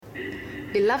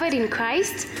Beloved in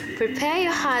Christ, prepare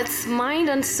your hearts, mind,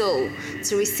 and soul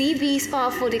to receive these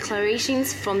powerful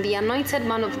declarations from the anointed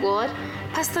man of God,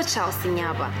 Pastor Charles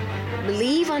Nyaba.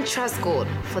 Believe and trust God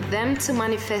for them to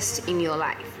manifest in your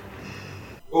life.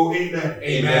 Oh, amen.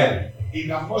 Amen. If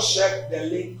you have not shared the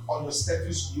link on your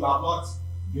status, you are not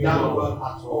done well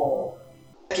at all.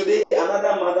 Today,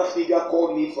 another mother figure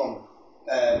called me from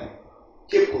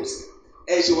Cape Coast,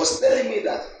 and she was telling me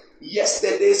that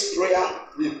yesterday's prayer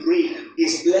we prayed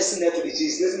is blessing her today.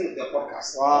 She's listening to the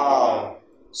podcast. Wow.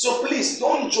 So please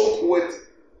don't joke with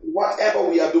whatever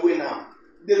we are doing now.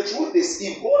 The truth is,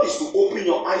 if God is to open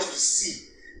your eyes to see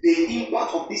the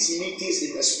impact of these meetings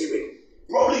in the spirit,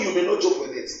 probably you may not joke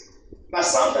with it. But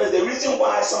sometimes the reason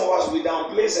why some of us we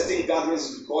downplay certain gatherings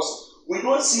is because we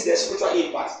don't see the spiritual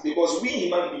impact. Because we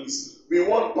human beings, we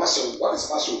want passion. What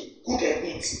is passion? Cook and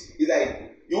eat. It's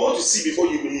like you want to see before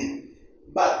you believe.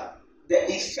 But the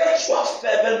effectual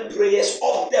fervent prayers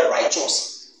of the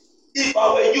righteous. If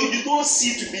I were you, you don't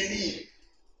see to believe.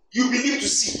 You believe to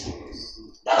see.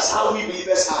 That's how we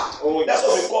believers are. Oh, that's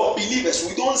what we call believers.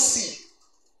 We don't see.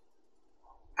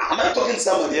 Am I talking to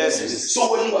somebody? Yes.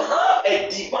 So when you have a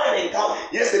divine encounter,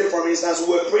 yesterday for instance,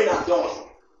 we were praying at dawn.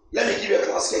 Let me give you a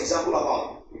classic example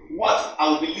about what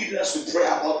I will be leading us to pray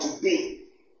about today.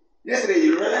 Yesterday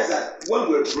you realize that when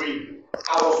we were praying,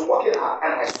 I was walking out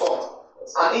and I stopped.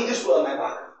 An angel stood on my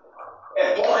back.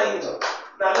 A tall angel.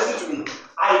 Now listen to me.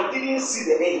 I didn't see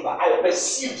the angel, but I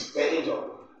perceived the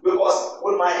angel. Because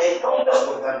with my encounters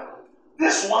with them,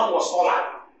 this one was taller.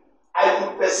 I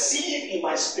could perceive in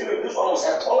my spirit this one was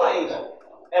a taller angel.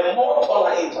 A more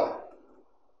taller angel.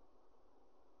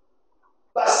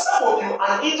 But some of you,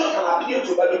 an angel can appear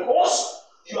to, but because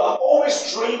you have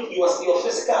always trained your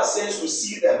physical sense to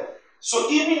see them, so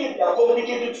even if they are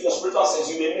communicating to your spiritual sense,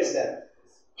 you may miss them.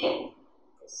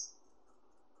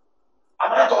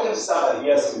 Am I talking to somebody?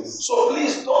 Yes, please. So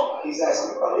please don't. He says, some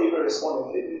people are not even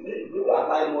responding. People are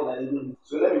dying more than even.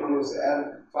 So let me close.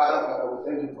 Father,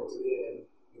 we thank you for today and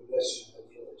we bless you in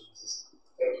the name of Jesus.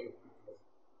 Thank you.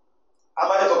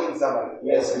 Am I talking to somebody?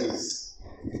 Yes, please.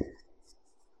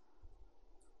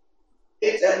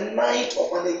 It's a night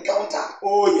of an encounter.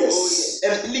 Oh, yes.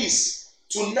 And please,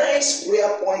 tonight's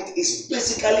prayer point is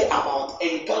basically about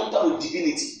encounter with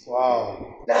divinity.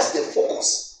 Wow. That's the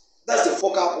focus. That's the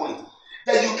focal point.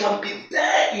 That you can be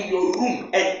there in your room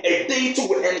and a deity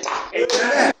will enter.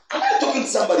 Amen. Am I talking to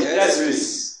somebody? Yes,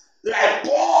 please. Like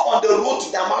Paul on the road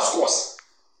to Damascus.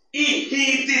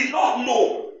 He did not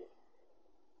know.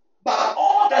 But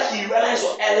all that he realized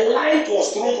was a light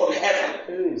was thrown from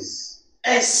heaven. Yes.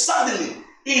 And suddenly,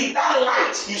 in that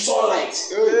light, he saw light.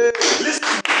 Yes.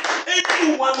 Listen,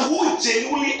 anyone who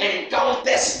genuinely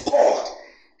encounters God,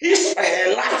 his or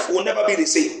her life will never be the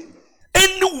same.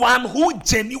 Anyone who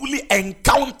genuinely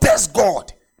encounters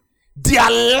God, their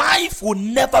life will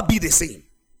never be the same.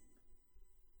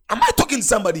 Am I talking to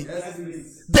somebody?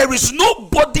 Yes, there is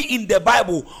nobody in the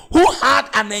Bible who had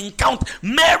an encounter.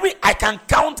 Mary, I can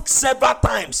count several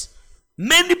times.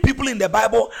 Many people in the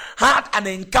Bible had an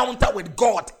encounter with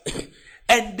God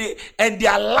and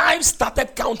their lives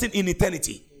started counting in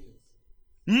eternity.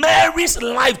 Mary's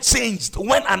life changed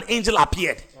when an angel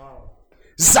appeared.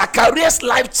 Zachariah's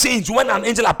life changed when an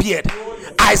angel appeared.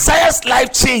 Isaiah's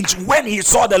life changed when he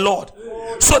saw the Lord.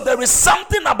 So there is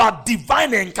something about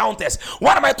divine encounters.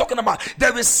 What am I talking about?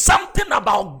 There is something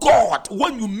about God.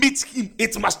 When you meet him,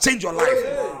 it must change your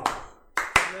life.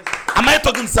 Am I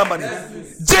talking to somebody?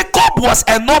 Jacob was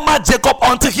a normal Jacob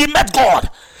until he met God.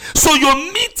 So your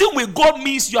meeting with God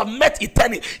means you have met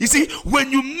eternity. You see,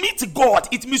 when you meet God,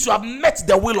 it means you have met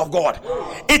the will of God.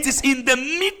 It is in the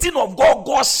meeting of God,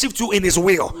 God shifts you in his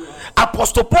will.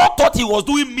 Apostle Paul thought he was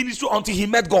doing ministry until he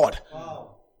met God.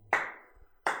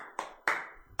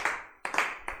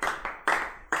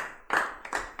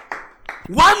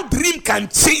 One dream can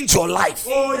change your life.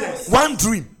 Oh, yes. One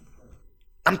dream.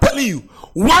 I'm telling you,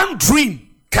 one dream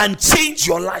can change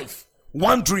your life.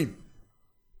 One dream.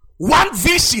 One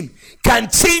vision can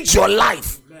change your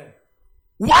life.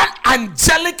 One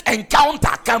angelic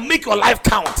encounter can make your life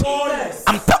count. Oh, yes.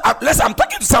 I'm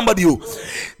talking to somebody who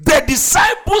the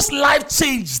disciples' life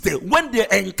changed when they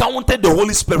encountered the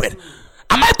Holy Spirit.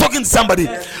 Am I talking to somebody?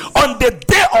 Yes. On the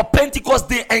day of Pentecost,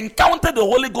 they encountered the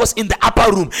Holy Ghost in the upper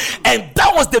room, and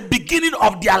that was the beginning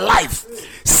of their life.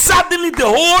 Suddenly, the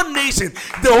whole nation,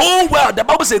 the whole world, the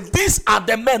Bible says, these are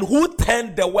the men who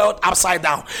turned the world upside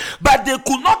down. But they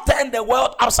could not turn the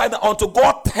world upside down until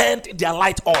God turned their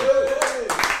light on.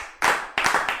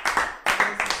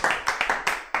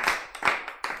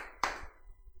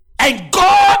 And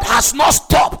God has not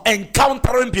stopped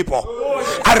encountering people.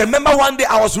 I remember one day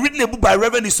I was reading a book by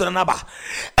Reverend Isonanaba,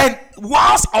 and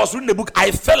whilst I was reading the book,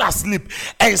 I fell asleep,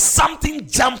 and something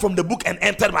jumped from the book and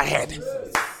entered my head.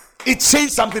 It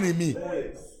changed something in me.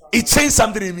 It changed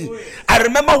something in me. I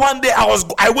remember one day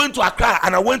I went to Accra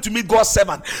and I went to meet God's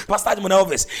servant, Pastor Edmund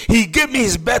Elvis. He gave me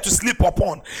his bed to sleep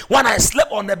upon. When I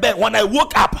slept on the bed, when I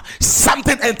woke up,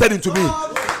 something entered into me.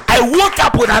 I woke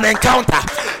up with an encounter.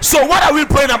 So what are we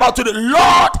praying about today?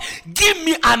 Lord, give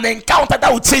me an encounter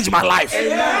that will change my life.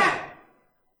 Amen.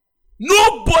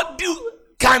 Nobody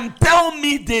can tell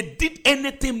me they did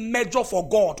anything major for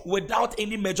God without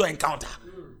any major encounter.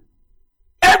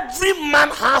 Every man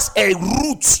has a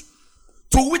root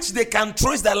to which they can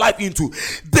trace their life into.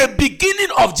 The beginning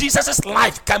of Jesus'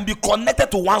 life can be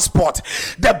connected to one spot.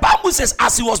 The Bible says,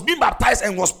 as he was being baptized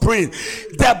and was praying,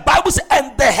 the Bible says,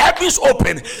 and the heavens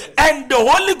opened, and the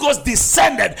Holy Ghost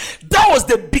descended. That was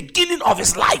the beginning of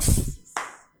his life.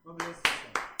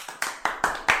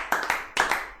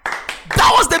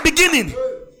 That was the beginning.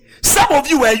 Some of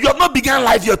you have not begun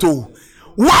life yet too.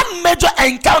 One major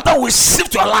encounter will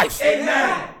shift your life.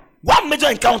 Amen. One major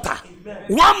encounter. Amen.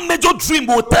 One major dream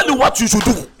will tell you what you should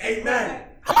do. Amen.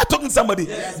 Am I talking to somebody?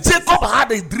 Yes. Jacob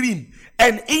had a dream,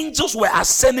 and angels were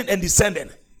ascending and descending.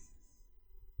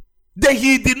 Then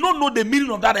he did not know the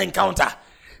meaning of that encounter.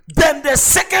 Then the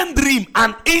second dream,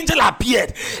 an angel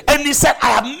appeared, and he said, I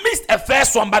have missed a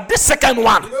first one, but this second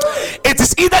one, it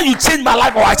is either you change my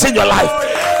life or I change your life.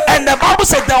 And the Bible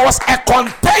said there was a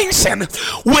contention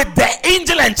with the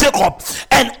angel and Jacob,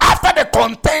 and after the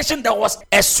contention there was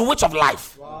a switch of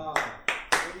life. Wow.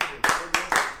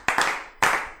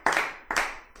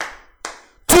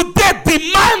 Today,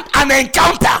 demand an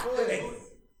encounter.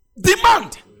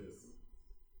 Demand.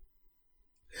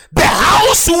 The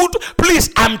household,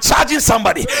 please, I'm charging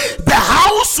somebody. The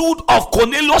household of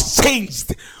Cornelius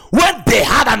changed when they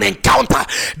had an encounter.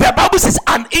 The Bible says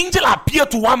an angel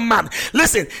appeared to one man.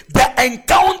 Listen, the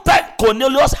encounter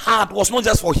Cornelius had was not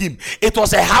just for him, it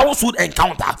was a household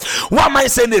encounter. Why am I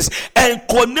saying this? And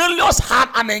Cornelius had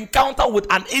an encounter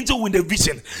with an angel with a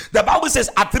vision. The Bible says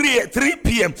at 3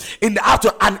 p.m. in the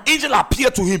afternoon, an angel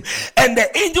appeared to him, and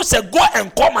the angel said, go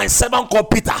and call my servant called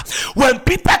Peter. When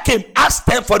Peter came, Acts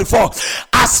 10:44,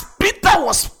 as Peter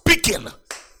was speaking,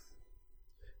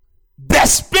 the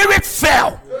spirit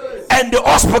fell and they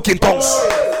all spoke in tongues.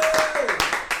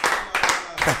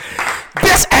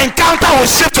 This encounter will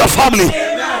shift your family.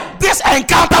 This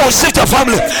encounter will shift your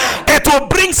family. It will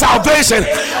bring salvation.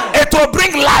 It will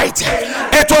bring light.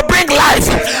 It will bring life.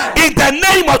 In the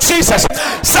name of Jesus.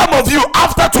 Some of you,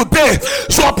 after today,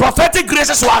 your prophetic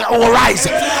graces will rise.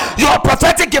 Your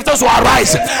prophetic gifts will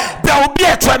arise. There will be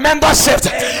a tremendous shift.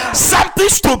 Something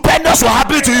stupendous will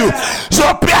happen to you.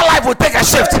 Your prayer life will take a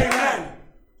shift.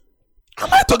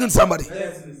 Am I talking to somebody?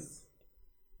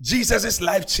 Jesus'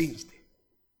 life changed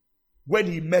when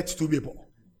he met two people.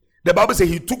 The Bible says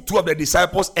he took two of the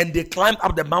disciples and they climbed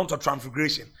up the Mount of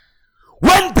Transfiguration.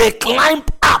 When they climbed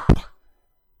up,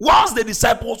 whilst the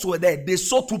disciples were there, they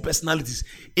saw two personalities,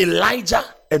 Elijah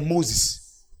and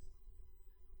Moses.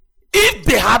 If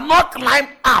they had not climbed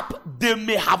up, they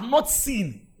may have not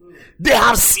seen. They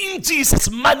have seen Jesus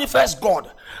manifest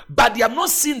God, but they have not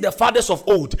seen the fathers of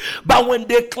old. But when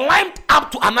they climbed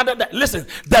up to another, listen,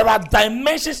 there are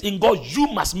dimensions in God you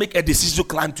must make a decision to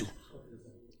climb to.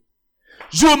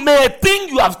 You may think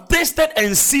you have tasted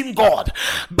and seen God,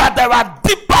 but there are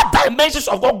deeper dimensions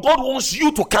of God God wants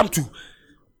you to come to.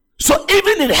 So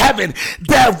even in heaven,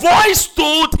 the voice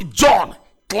told John,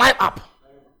 climb up.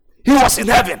 He was in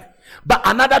heaven, but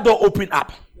another door opened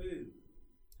up.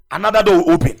 Another door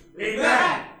will open.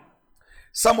 Amen.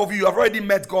 Some of you have already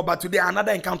met God, but today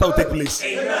another encounter will take place.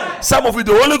 Amen. Some of you,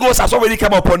 the Holy Ghost has already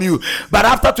come upon you, but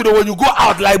after today, when you go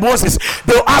out like Moses,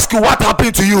 they'll ask you what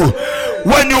happened to you.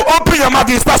 When you open your mouth,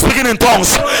 you start speaking in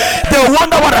tongues. They'll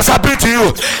wonder what has happened to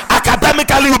you.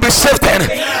 Academically, you'll be shifted.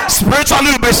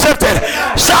 Spiritually, you'll be shifted.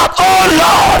 Shout, oh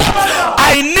Lord,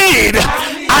 I need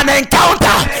an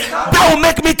encounter that will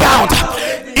make me count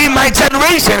in my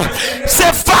generation. Say,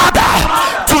 Father,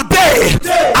 today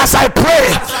as I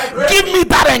pray, give me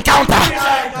that encounter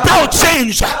that will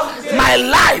change my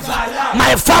life,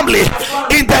 my family,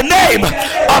 in the name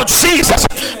of Jesus.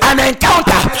 An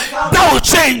encounter that will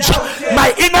change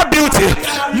my inner beauty,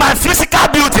 my physical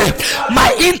beauty,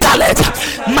 my intellect,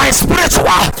 my spiritual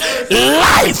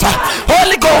life.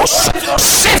 Holy Ghost,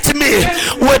 shift me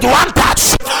with one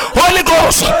touch. Holy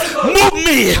Ghost, move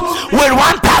me with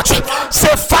one touch.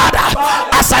 Say, Father,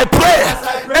 as I pray,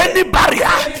 any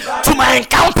barrier to my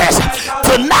encounters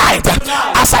tonight,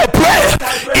 as I pray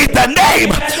in the name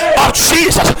name of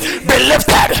Jesus, be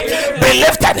lifted, be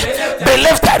lifted, be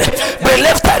lifted, be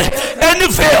lifted. Any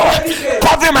veil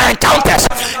covering my encounters,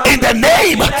 in the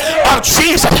name of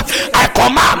Jesus, I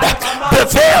command the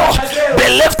veil be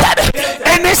lifted.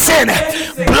 Any sin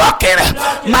blocking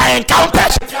my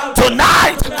encounters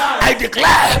tonight, I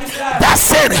declare that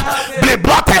sin be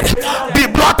blotted, be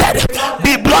blotted,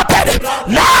 be blotted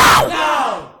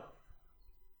now.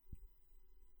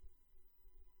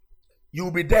 You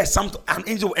will be there. An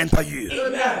angel will enter you.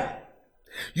 Amen.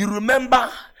 You remember,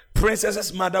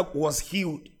 Princess's mother was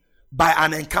healed by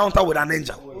an encounter with an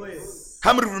angel. Oh, yes.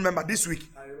 How many remember this week?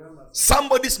 I remember.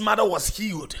 Somebody's mother was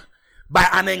healed by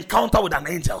an encounter with an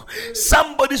angel.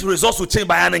 Somebody's results will change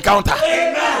by an encounter.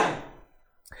 Amen.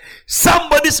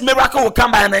 Somebody's miracle will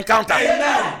come by an encounter.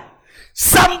 Amen.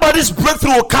 Somebody's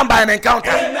breakthrough will come by an encounter.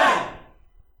 Amen.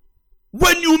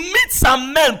 When you meet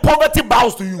some men, poverty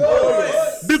bows to you. Oh,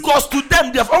 yes. Because to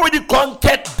them, they have already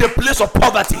conquered the place of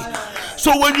poverty.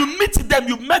 So when you meet them,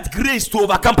 you met grace to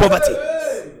overcome poverty.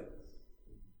 Hey.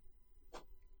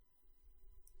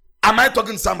 Am I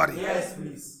talking to somebody? Yes,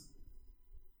 please.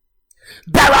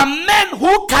 There are men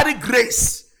who carry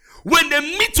grace. When they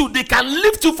meet you, they can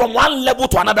lift you from one level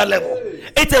to another level.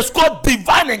 It is called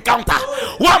divine encounter.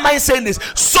 Why am I saying this?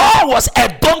 Saul was a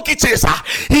donkey chaser.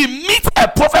 He meets a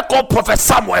prophet called Prophet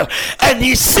Samuel, and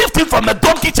he shifted from a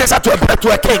donkey chaser to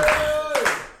a king.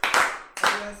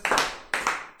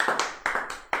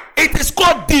 It is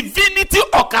called divinity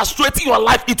orchestrating your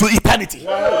life into eternity.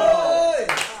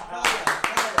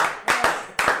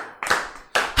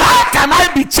 How can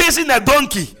I be chasing a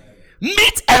donkey?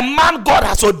 Meet a man God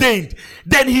has ordained,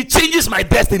 then he changes my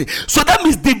destiny. So that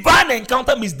means divine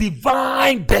encounter means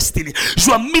divine destiny.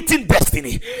 You are meeting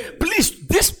destiny. Please,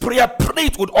 this prayer, pray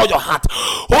it with all your heart.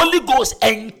 Holy Ghost,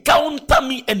 encounter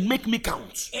me and make me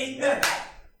count. Amen.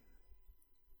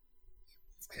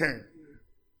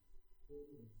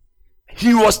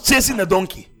 He was chasing a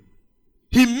donkey.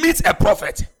 He meets a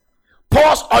prophet,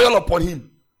 pours oil upon him.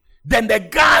 Then the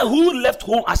guy who left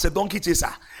home as a donkey chaser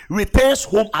returns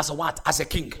home as a what? As a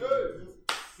king.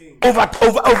 Over,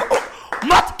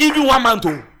 not even 1 month,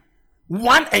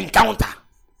 one encounter.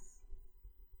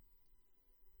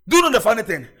 Do you know the funny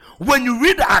thing? When you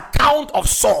read the account of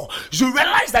Saul, you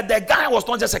realize that the guy was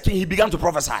not just a king, he began to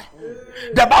prophesy.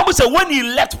 The Bible says when he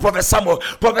left Prophet Samuel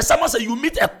said, you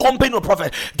meet a company of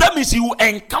prophet. That means you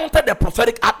encounter the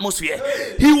prophetic atmosphere.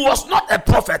 He was not a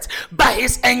prophet, but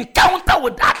his encounter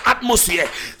with that atmosphere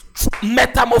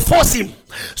metamorphose him.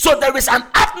 So there is an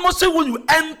atmosphere when you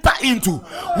enter into.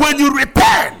 When you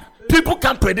return, people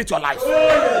can predict your life.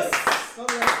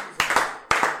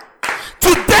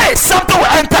 Today something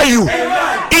will enter you.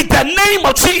 In the name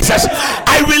of Jesus,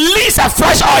 I release a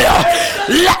fresh oil.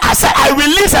 I said I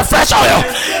release a fresh oil.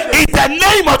 In the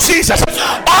name of Jesus,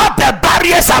 all the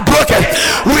barriers are broken.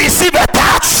 Receive a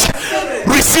touch.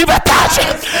 Receive a touch.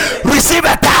 Receive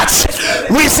a touch.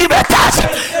 Receive a touch.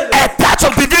 A touch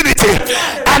of divinity.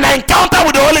 An encounter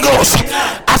with the Holy Ghost.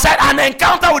 I said an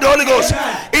encounter with the Holy Ghost.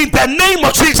 In the name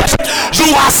of Jesus, you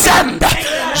ascend.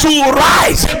 You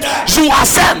rise. You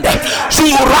ascend.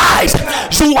 You rise.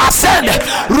 You ascend.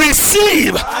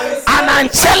 Receive an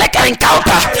angelic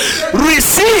encounter.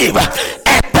 Receive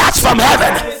a touch from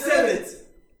heaven.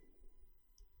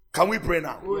 Can we pray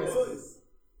now?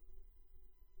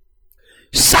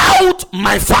 Shout,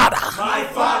 my Father. My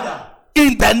Father.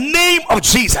 In the name of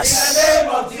Jesus. In the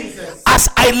name of Jesus. As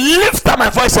I lift up my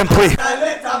voice and pray, I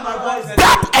lift up my voice and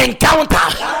that encounter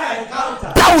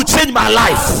that will change my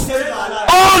life.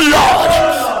 Oh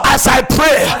Lord, as I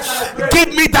pray,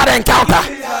 give me that encounter.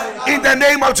 In the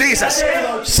name of Jesus.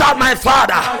 Shout, my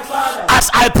Father. As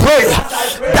I pray,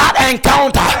 that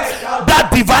encounter,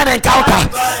 that divine encounter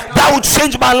that will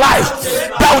change my life,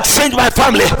 that will change my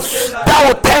family, that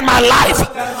will turn my life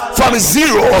from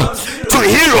zero to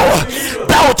hero,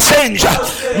 that will change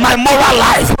my moral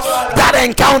life, that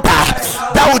encounter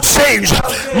that will change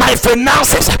my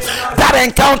finances, that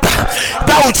encounter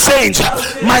that will change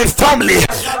my family,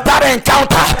 that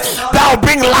encounter that will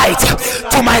bring light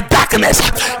to my darkness,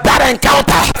 that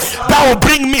encounter that will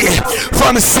bring me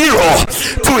from zero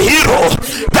to hero,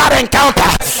 that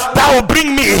encounter that will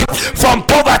bring me from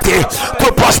poverty to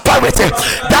prosperity,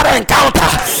 that encounter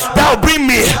that will bring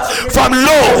me from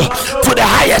low to the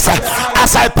highest.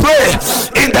 As I pray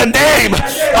in the name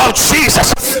of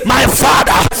Jesus, my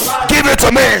Father, give it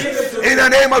to me in the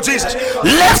name of Jesus.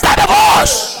 Lift up the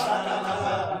voice.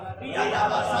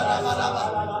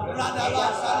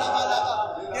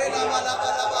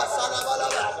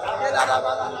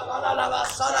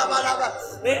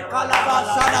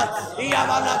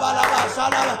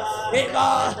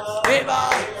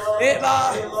 Viva,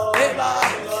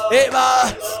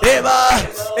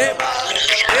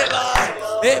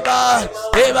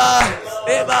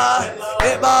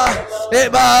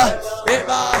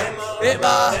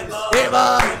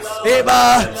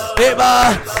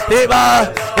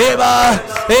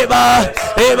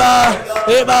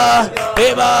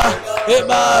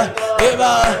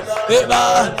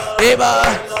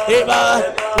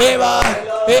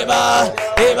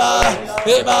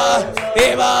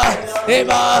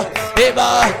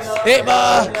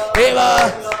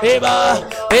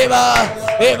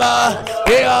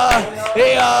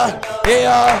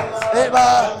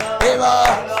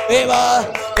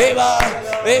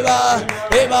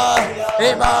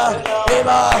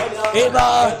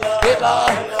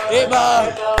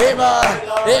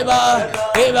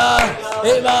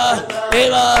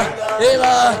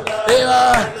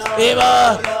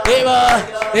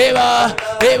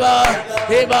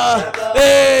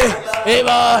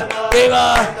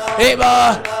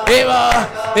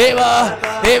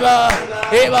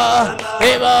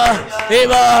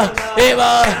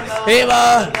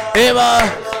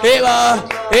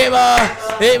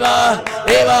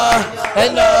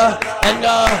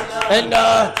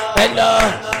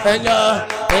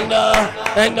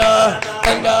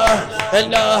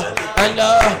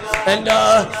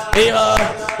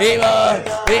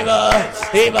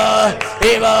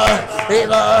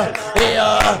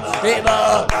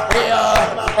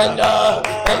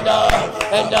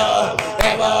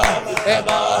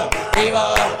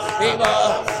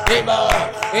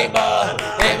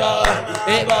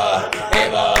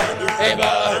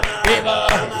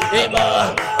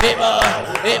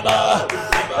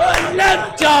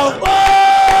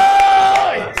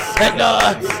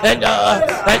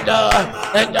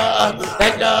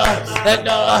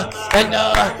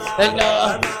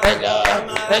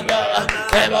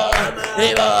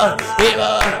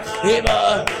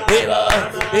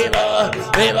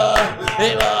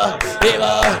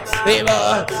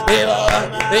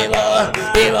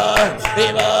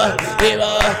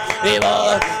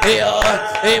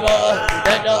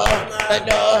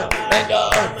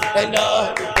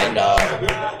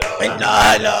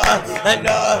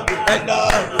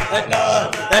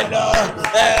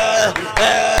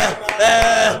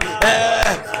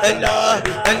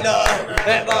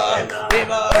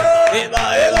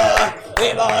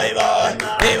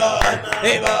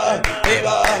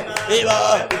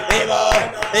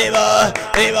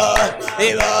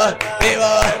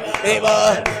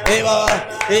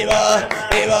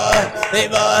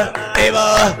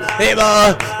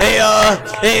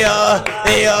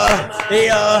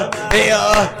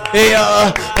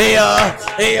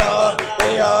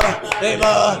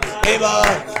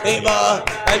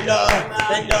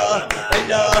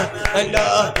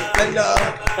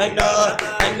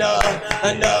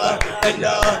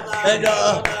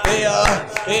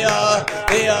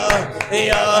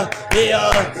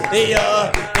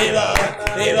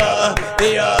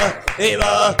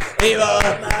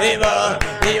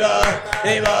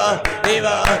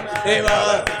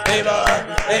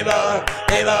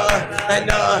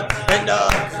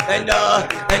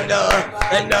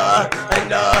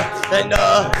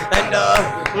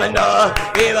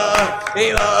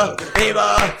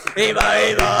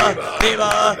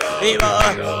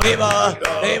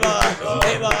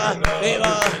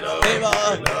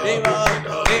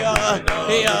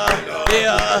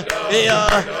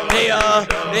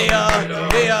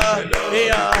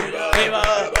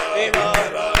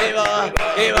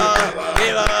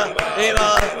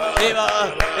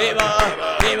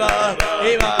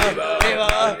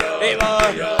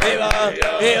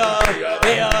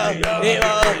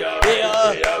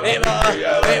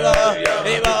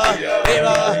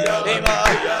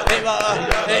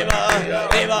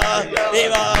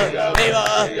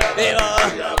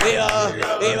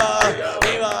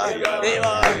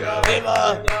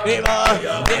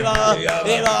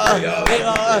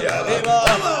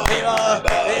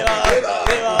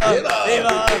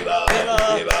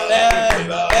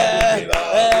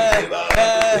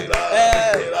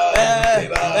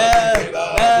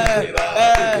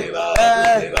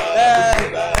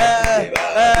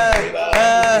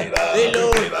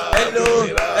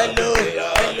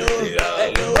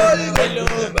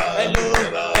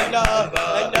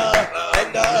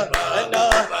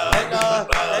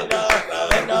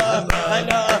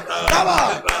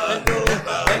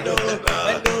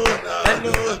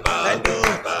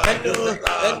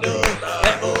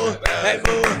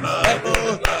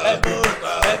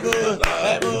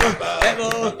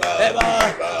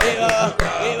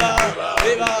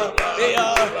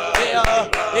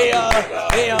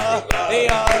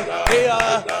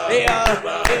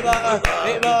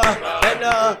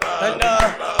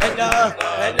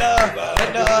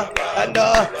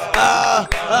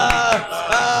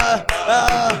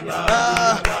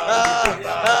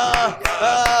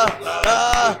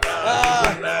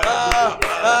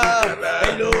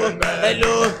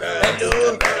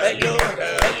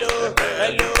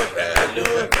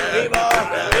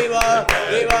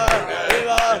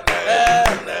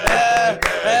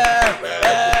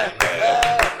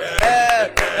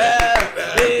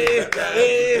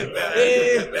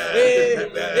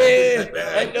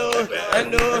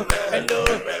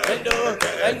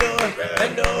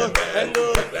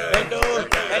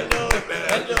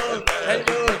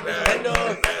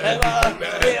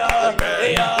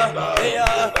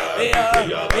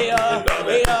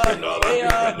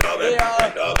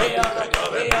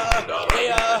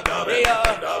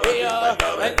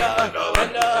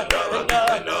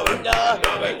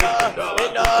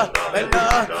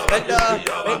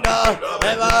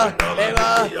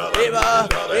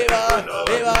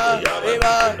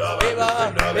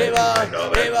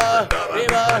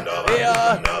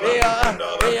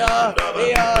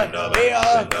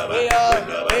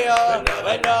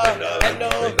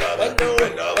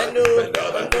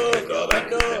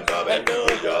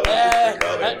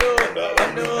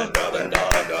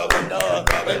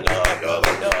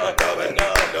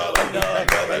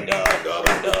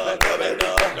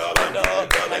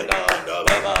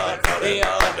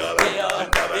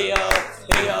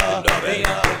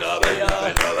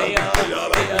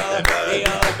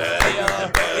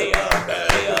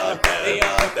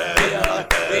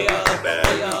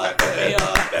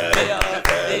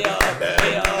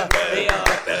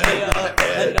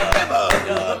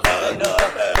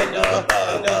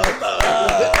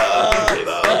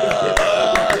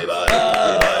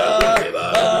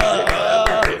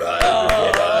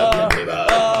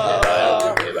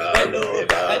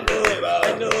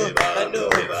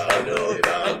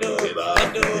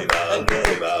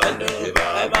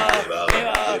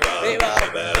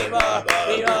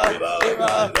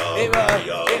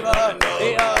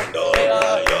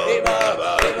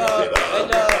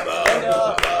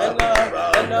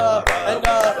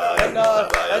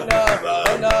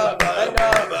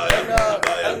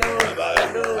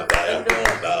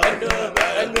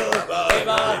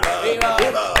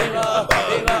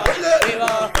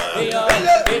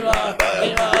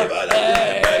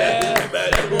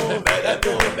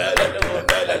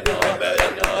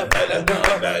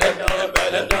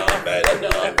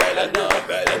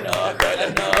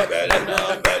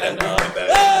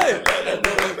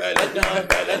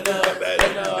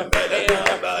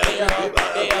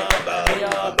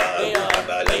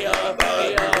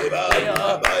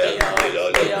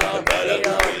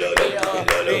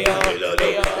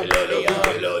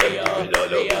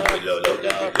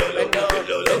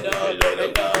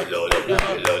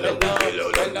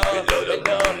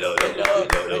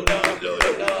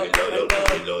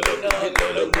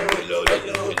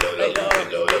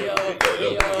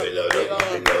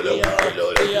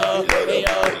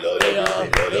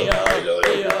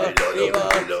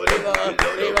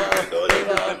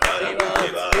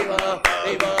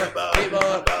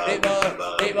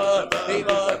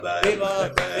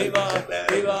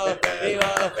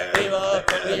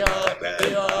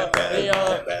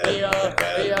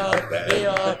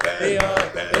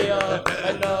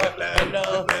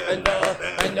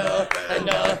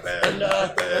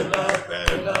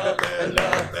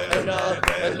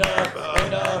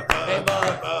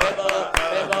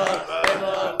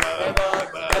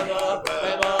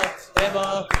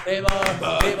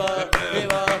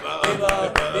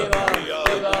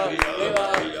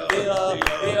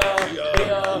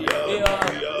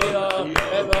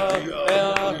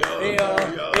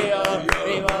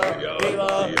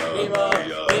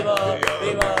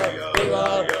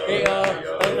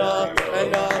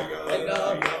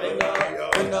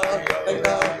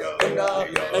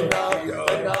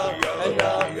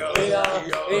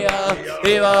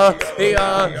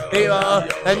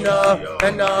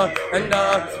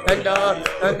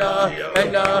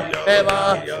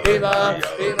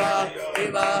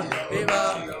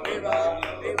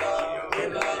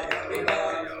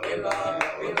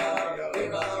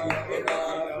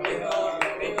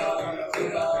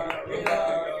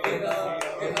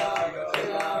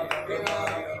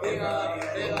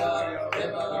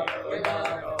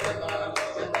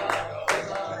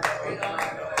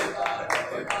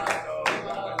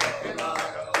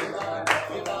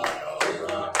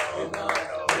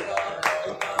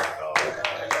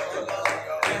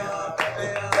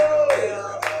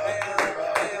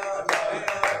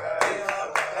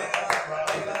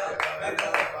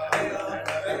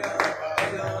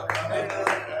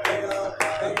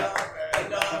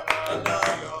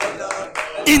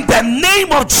 In the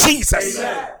name of Jesus.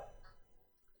 Amen.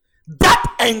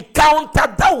 That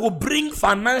encounter that will bring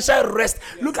financial rest.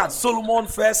 Look at Solomon,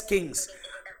 First Kings,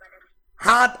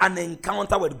 had an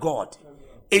encounter with God.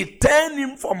 It turned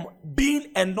him from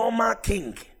being a normal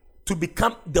king to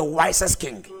become the wisest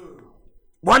king.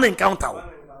 One encounter.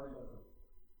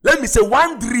 Let me say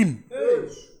one dream.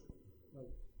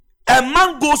 A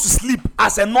man goes to sleep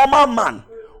as a normal man,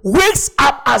 wakes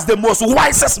up as the most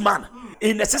wisest man.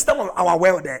 In the system of our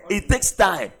world, it takes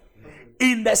time.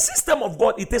 In the system of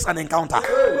God, it takes an encounter.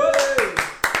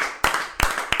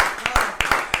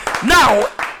 Now,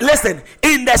 listen.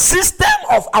 In the system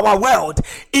of our world,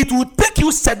 it will take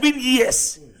you 7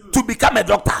 years to become a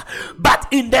doctor. But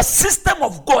in the system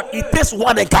of God, it takes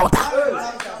one encounter.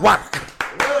 One.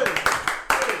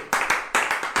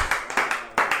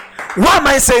 Why am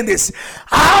I saying this?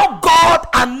 How God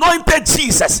anointed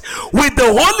Jesus with the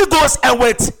Holy Ghost and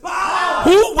with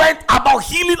who went about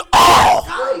healing all.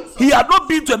 He had not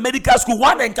been to a medical school.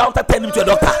 One encounter turned him to a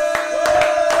doctor.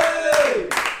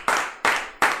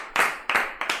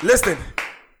 Listen,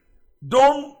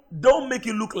 don't make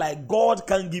it look like God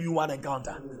can't give you one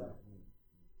encounter.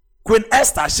 Queen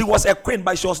Esther, she was a queen,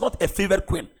 but she was not a favored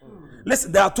queen.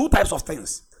 Listen, there are two types of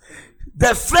things.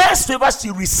 The first favor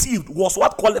she received was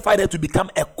what qualified her to become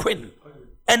a queen.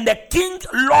 And the king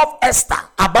loved Esther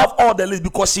above all the list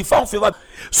because she found favor.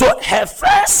 So her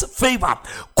first favor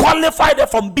qualified her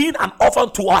from being an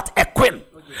orphan to what? A queen.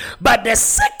 But the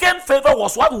second favor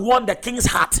was what won the king's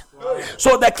heart.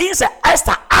 So the king said,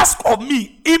 Esther, ask of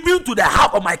me even to the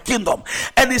half of my kingdom,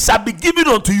 and it shall be given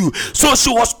unto you. So she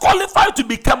was qualified to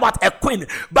become what? A queen.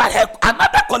 But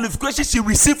another qualification she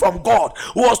received from God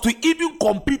was to even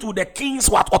compete with the king's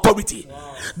what? Authority.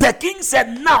 The king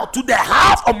said, now to the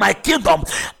half of my kingdom,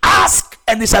 ask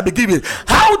and it shall be given.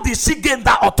 How did she gain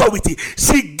that authority?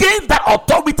 She gained that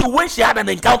authority when she had an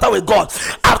encounter with God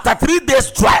after 3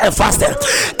 days dry and fasting.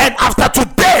 And after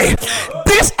today,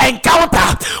 this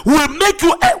encounter will make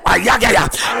you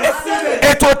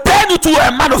it will turn you to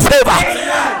a man of favor.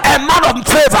 A man of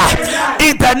favor.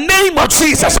 In the name of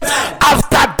Jesus.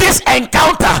 After this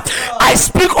encounter, I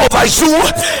speak over you.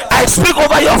 I speak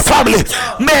over your family.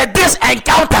 May this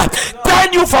encounter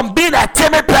turn you from being a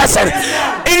timid person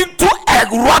into a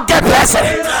rugged person.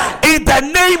 In the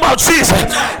name of Jesus.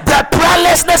 The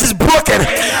prayerlessness is broken.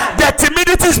 The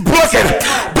timidity is broken.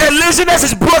 The laziness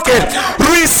is broken.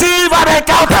 Receive an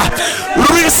encounter.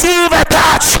 Receive a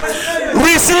touch.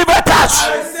 Receive a touch.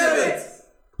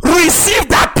 Receive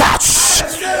that touch.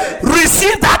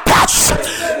 Receive that touch.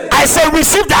 I say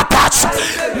receive that touch.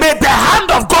 May the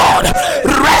hand of God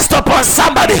rest upon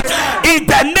somebody. In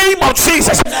the name of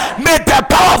Jesus. May the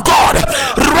power of God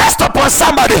rest upon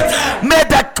somebody. May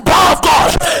the power of God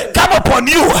come upon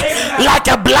you like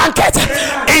a blanket.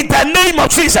 In the name of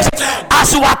Jesus.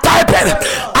 As you are typing,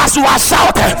 as you are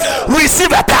shouting, receive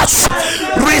a touch.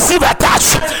 Receive a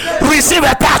touch. Receive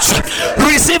a touch.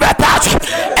 Receive a touch.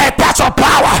 A touch of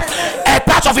power. A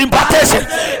touch of impartation.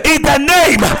 In the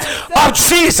name of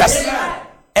Jesus.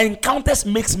 Encounters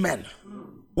makes men.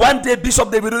 One day,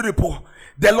 Bishop David Oyedepo,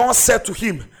 the Lord said to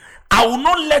him, I will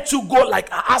not let you go like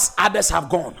as others have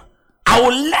gone. I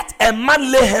will let a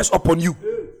man lay hands upon you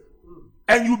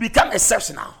and you become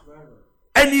exceptional.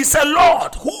 And he said,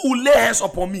 Lord, who will lay hands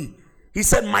upon me? He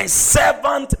said, my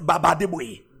servant Baba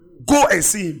Deboye. Go and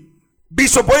see him.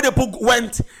 Bishop Oyedepo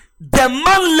went. The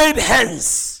man laid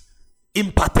hands.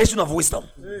 Impartation of wisdom.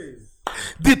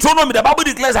 Deuteronomy, the Bible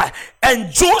declares that, and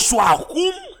Joshua,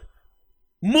 whom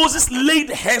Moses laid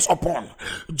hands upon,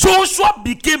 Joshua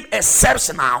became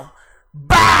exceptional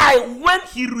by when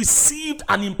he received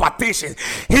an impartation.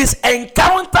 His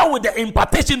encounter with the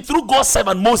impartation through God's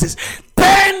servant Moses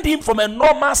turned him from a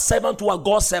normal servant to a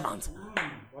God's servant.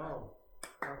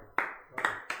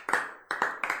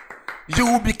 You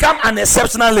will become an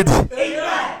exceptional lady.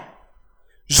 Amen.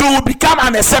 You will become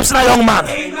an exceptional young man.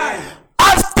 Amen.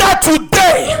 After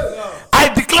today,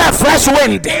 I declare fresh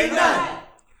wind. Amen.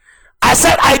 I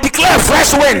said, I declare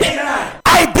fresh wind. Amen.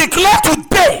 I declare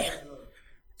today,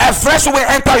 a fresh wind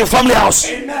enter your family house.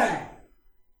 Amen.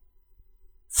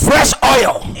 Fresh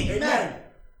oil. Amen.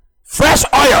 Fresh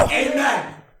oil.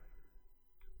 Amen.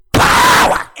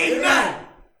 Power. Amen.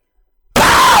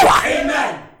 Power.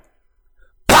 Amen.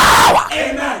 Power.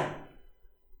 Amen.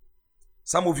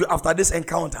 Some of you, after this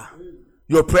encounter,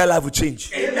 your prayer life will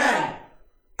change. Amen.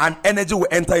 And energy will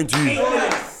enter into you.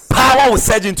 Amen. Power will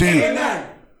surge into you. Amen.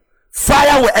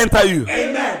 Fire will enter you.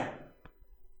 Amen.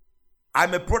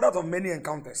 I'm a product of many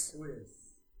encounters.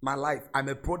 My life, I'm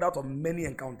a product of many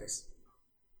encounters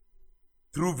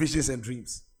through visions and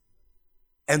dreams.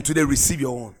 And today, receive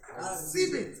your own.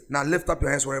 Receive it. Now lift up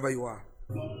your hands wherever you are.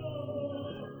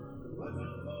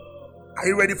 Are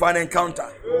you ready for an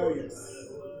encounter? Oh, yes.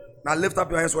 Now lift up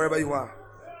your hands wherever you are.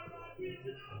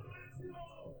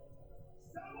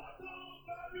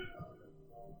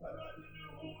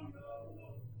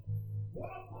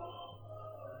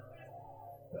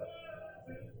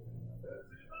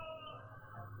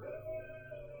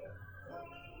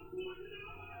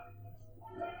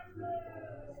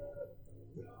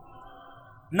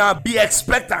 Now be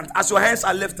expectant as your hands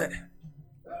are lifted.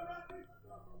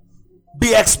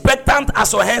 Be expectant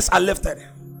as your hands are lifted.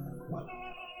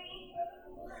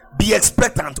 Be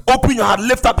expectant. Open your heart.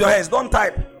 Lift up your hands. Don't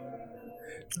type.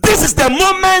 This is the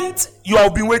moment you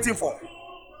have been waiting for.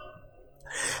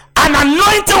 An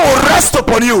anointing will rest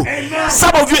upon you. Amen.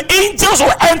 Some of you angels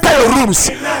will enter your rooms.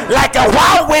 Amen. Like a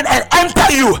wild wind and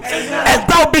enter you. Amen. And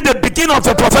that will be the beginning of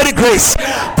the prophetic grace.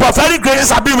 Amen. Prophetic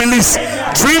graces are being released.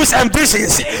 Amen. Dreams and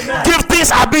visions. Amen.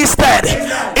 Giftings are being stirred.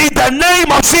 Amen. In the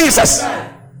name of Jesus. Amen.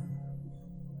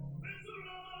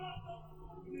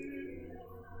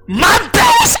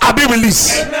 Mantles are being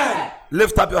released. Amen.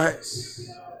 Lift up your hands.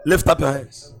 Lift up your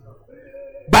hands.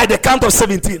 By the count of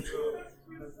 17.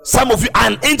 Some of you,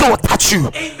 an angel will touch you.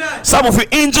 Amen. Some of you,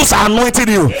 angels are anointing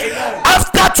you. Amen.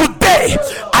 After today,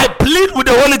 I plead with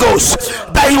the Holy Ghost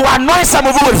that you anoint some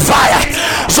of you with fire.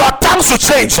 So your tongues will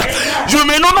change. You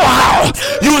may not know how.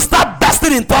 You will start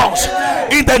bursting in tongues.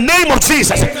 In the name of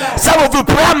Jesus. Some of you,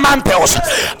 prayer mantles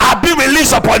are being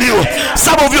released upon you.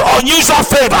 Some of you, unusual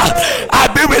favor are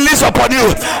being released upon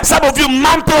you. Some of you,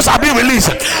 mantles are being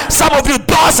released. Some of you,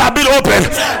 doors are being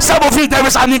opened. Some of you, there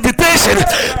is an invitation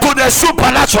to the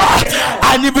supernatural.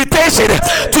 An invitation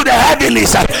to the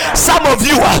heavenlies. Some of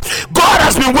you, God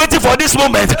has been waiting for this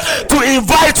moment to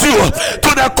invite you to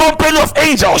the company of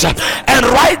angels. And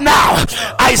right now,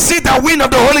 I see the wind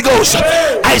of the Holy Ghost.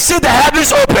 I see the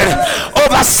heavens open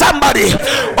over somebody,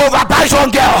 over that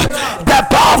young girl. The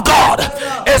power of God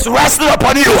is resting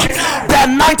upon you.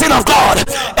 The anointing of God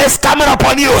is coming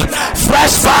upon you.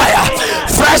 Fresh fire,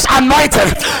 fresh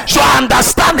anointing. Your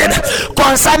understanding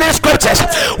concerning scriptures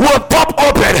will pop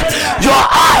open. Your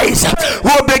eyes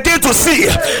will begin to see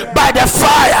by the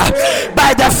fire,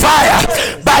 by the fire,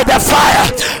 by the fire.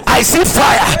 I see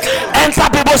fire enter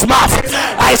people's mouth.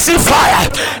 I see fire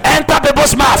enter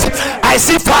people's mouth. I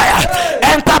see fire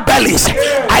enter bellies.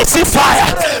 I see fire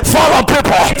fall on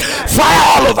people. Fire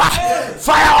all over.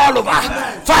 Fire all over.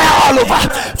 Fire all over.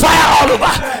 Fire all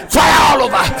over. Fire all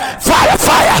over. Fire,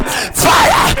 fire,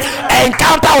 fire.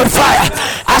 Encounter with fire.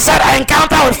 I said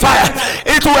encounter with fire.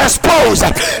 It will expose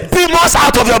demons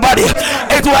out of your body.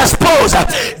 It will expose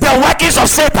the workings of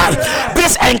Satan.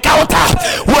 This encounter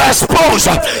will expose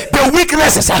the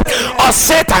weaknesses of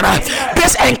Satan.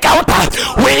 This encounter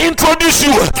will introduce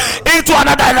you into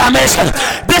another dimension.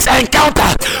 This encounter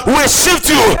will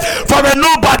shift you from a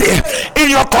nobody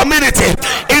in your community,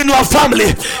 in your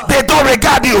family. They don't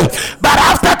regard you, but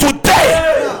after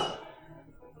today,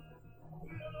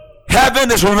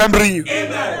 heaven is remembering you.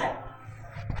 Amen.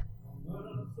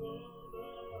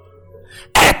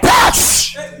 A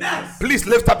touch. Please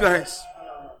lift up your hands.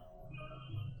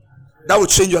 That will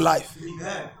change your life.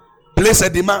 Amen. Place a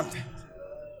demand.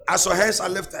 As your hands are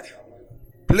lifted,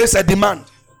 place a demand.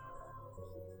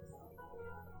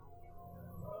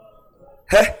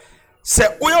 Hey, say,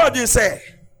 what you say?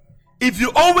 If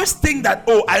you always think that,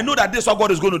 oh, I know that this is what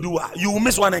God is going to do, you will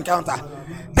miss one encounter.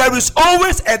 There is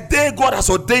always a day God has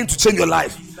ordained to change your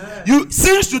life. You,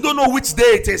 since you don't know which day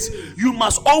it is, you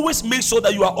must always make sure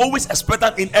that you are always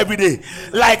expectant in every day.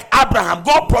 Like Abraham,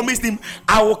 God promised him,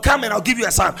 I will come and I'll give you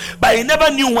a son. But he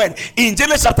never knew when. In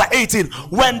Genesis chapter 18,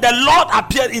 when the Lord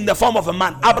appeared in the form of a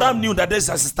man, Abraham knew that this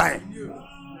was his time.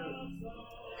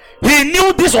 He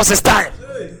knew this was his time.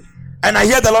 And I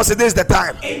hear the Lord say, this is the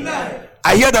time. Amen.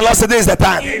 I hear the Lord say, this is the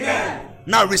time. Amen.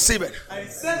 Now receive it. I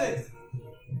said it.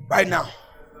 Right now.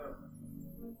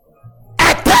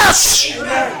 A touch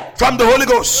from the Holy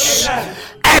Ghost. Amen.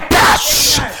 A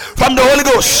touch from the Holy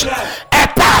Ghost. A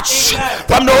touch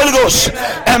from the Holy Ghost.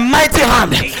 A mighty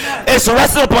hand is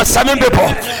resting upon 7 people.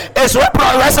 It's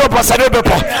resting upon 7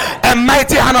 people. A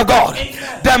mighty hand of God.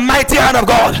 The mighty hand of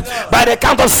God. By the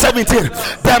count of 17,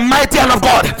 the mighty hand of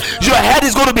God. Your head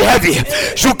is going to be heavy.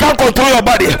 You can't control your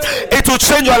body. It will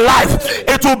change your life.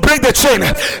 It will break the chain.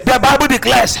 The Bible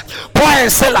declares Paul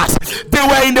and Silas, they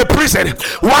were in the prison.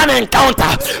 One encounter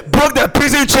broke the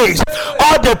prison chains.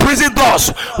 All the prison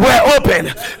doors were open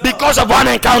because of one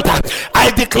encounter. I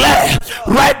declare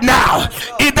right now,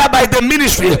 either by the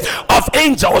ministry of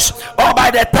angels or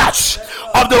by the touch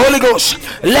of the Holy Ghost,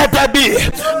 let there be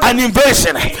an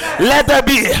invasion. Let there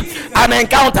be an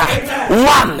encounter.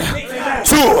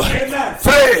 2,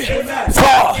 3,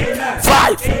 4,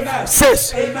 5,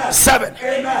 6, 7,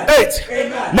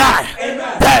 8, 9,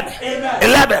 10,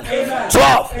 11,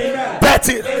 12,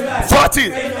 13,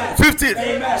 14, 15,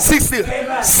 16,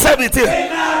 17.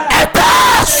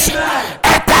 Attach.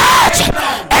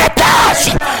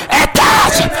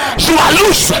 You are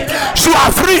loose. You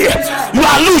are free. You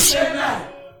are loose.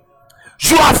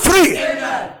 You are free.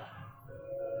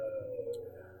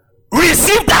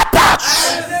 Receive that touch.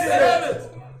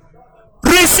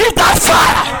 Receive that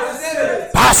fire.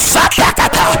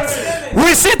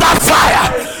 Receive that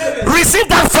fire. Receive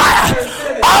that fire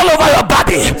all over your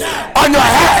body, on your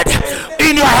head,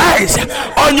 in your hands,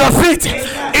 on your feet,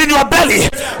 in your belly.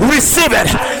 Receive it.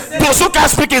 Those who can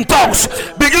speak in tongues,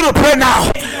 begin to pray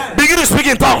now. Begin to speak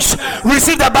in tongues.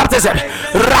 Receive the baptism.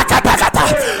 Rakatakata,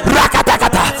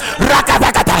 rakatakata,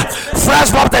 rakatakata.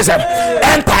 Fresh baptism.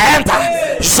 Enter.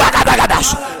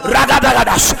 Shakatagadas,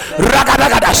 ragadagadas,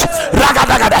 ragadagadas,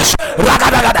 ragadagadas,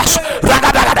 ragadagadas,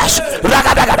 ragadagadas,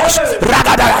 ragadagadas,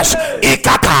 ragadagadas.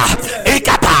 Ikata,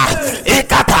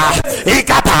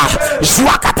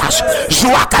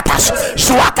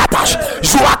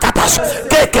 Zuakatas,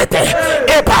 Kekete,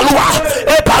 Epalua,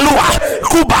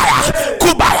 Kubaya,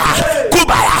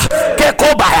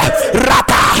 Kekobaya,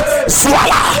 Rata,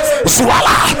 Zuala,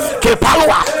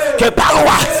 Kepalua,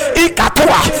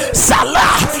 Ikatua,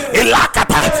 Salah,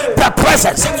 Ilakata. The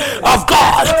presence of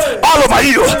God all over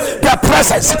you. The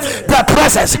presence of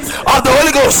the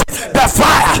Holy Ghost. The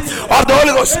fire of the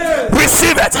Holy Ghost.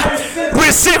 Receive it.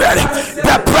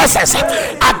 The presence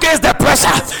against the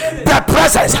pressure. The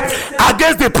presence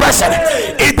against depression.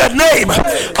 In the name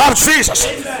of Jesus.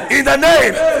 In the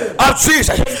name of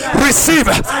Jesus. Receive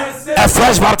a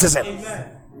fresh baptism.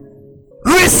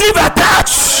 Receive a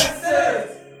touch.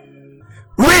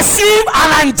 Receive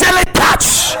an angelic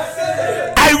touch.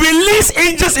 I release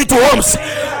angels into homes.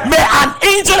 May an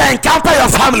angel encounter your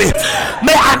family.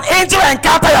 May an angel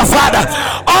encounter your father.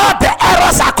 All the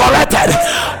errors are corrected.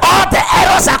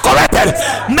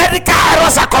 Medical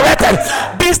errors are corrected.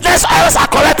 Business errors are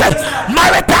corrected.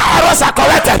 Marital errors are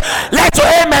corrected. Let your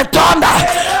amen thunder.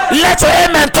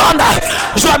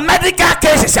 Your medical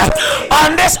cases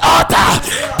on this altar,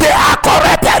 they are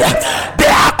corrected.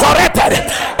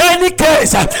 Any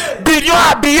case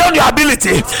beyond your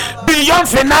ability, beyond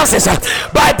finances,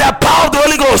 by the power of the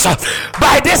Holy Ghost,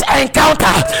 by this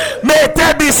encounter, may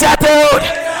they be settled.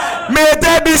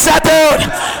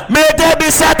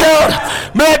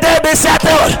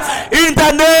 In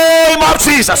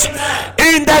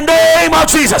the name of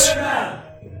Jesus.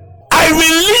 I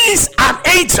release an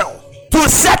angel to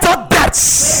settle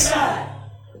debts.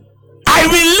 I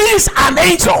release an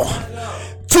angel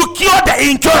to cure the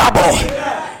incurable.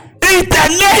 In the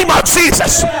name of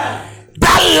Jesus.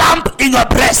 That lump in your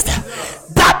breast,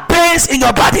 that pains in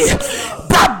your body,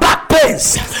 that back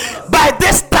pains, by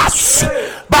this touch,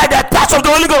 by the touch of the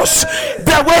Holy Ghost,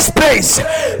 the waist pains,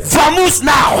 vamoose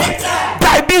now.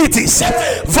 Diabetes,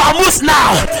 vamoose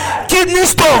now. Kidney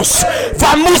stones,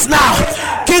 vamoose now.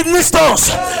 Kidney stones,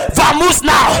 vamoose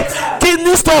now.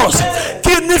 Kidney stones,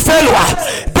 kidney failure,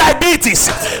 diabetes,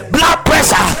 blood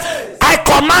pressure. I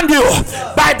command you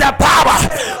by the power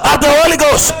of the Holy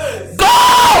Ghost, go.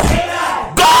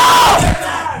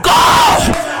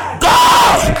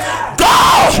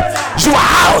 You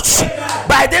are out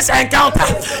by this encounter.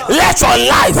 Let your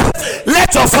life,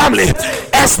 let your family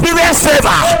experience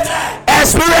favor.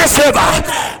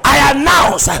 I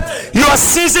announce your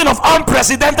season of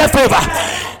unprecedented favor.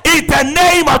 In the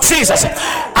name of Jesus,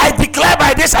 I declare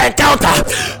by this encounter,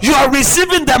 you are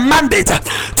receiving the mandate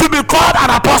to be called an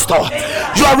apostle.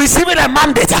 You are receiving a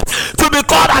mandate to be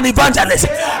called an evangelist.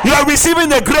 You are receiving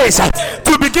the grace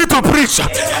to begin to preach.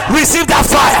 Receive that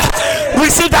fire.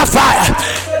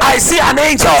 I see an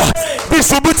angel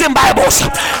distributing Bibles.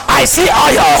 I see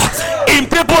oil in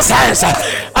people's hands.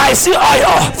 I see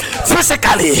oil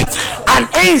physically. An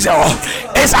angel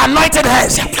is anointed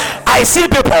hands. I see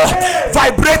people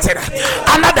vibrating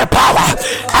under the power,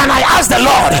 and I asked the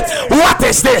Lord, what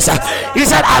is this? He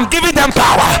said, I'm giving them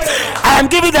power. I am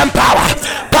giving them power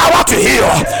to heal,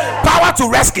 power to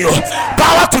rescue,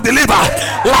 power to deliver.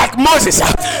 Like Moses,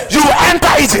 you will enter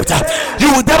Egypt,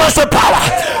 you will demonstrate power.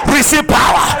 Receive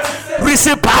power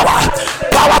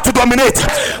to dominate,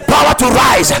 power to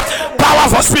rise, power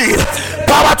for speed,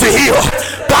 power to heal,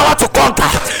 power to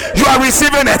conquer. You are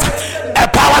receiving it. A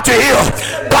power to heal,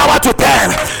 power to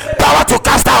turn, power to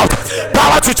cast out,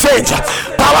 power to change,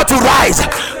 power to rise,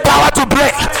 power to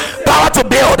break, power to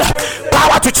build,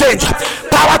 power to change,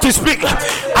 power to speak.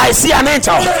 I see an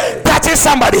angel touching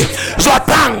somebody. Your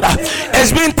tongue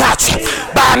is being touched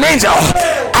by an angel.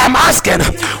 I'm asking,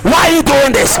 why are you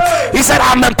doing this? He said,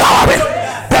 I'm empowering.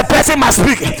 The person must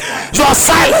speak. Your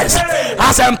silence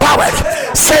has empowered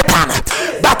Satan.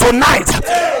 But tonight,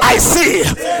 I see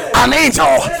an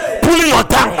angel pulling your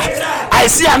tongue. I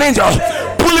see an angel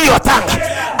pulling your tongue.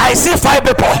 I see 5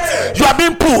 people. You are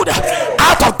being pulled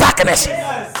out of darkness.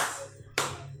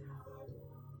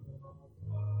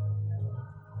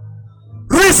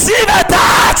 Receive a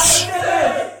touch.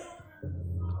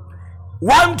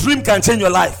 One dream can change your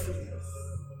life.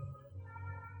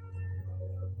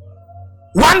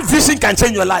 One vision can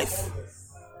change your life.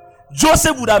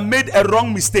 Joseph would have made a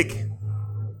wrong mistake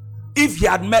if he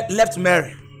had left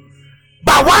Mary.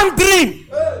 But one dream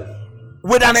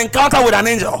with an encounter with an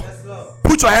angel.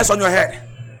 Put your hands on your head.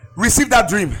 Receive that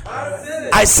dream.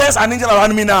 I sense an angel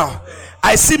around me now.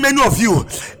 I see many of you,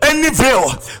 any veil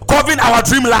covering our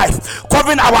dream life,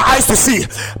 covering our eyes to see.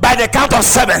 By the count of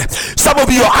 7, some of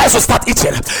you, your eyes will start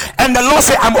itching, and the Lord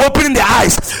said, I'm opening the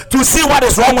eyes to see what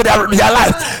is wrong with your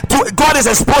life. God is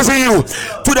exposing you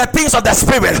to the things of the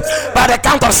spirit. By the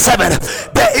count of 7,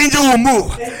 the angel will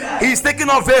move. He's taking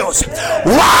off veils. 1,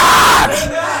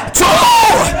 2,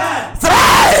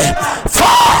 3, 4,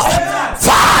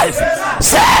 5,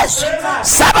 6,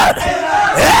 7,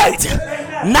 8,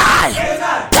 9, 10,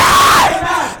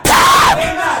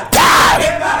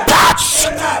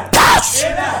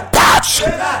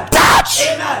 touch.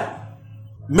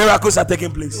 Miracles are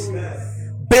taking place.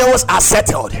 Bills are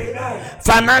settled.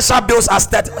 Financial bills are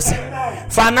settled.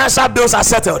 Financial bills are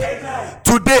settled.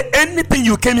 Today, anything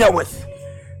you came here with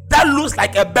that looks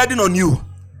like a burden on you,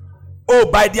 oh,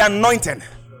 by the anointing,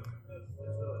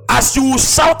 as you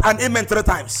shout an amen 3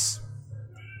 times,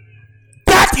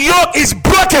 that yoke is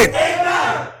broken.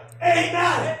 Amen.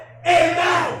 Amen.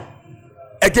 Amen.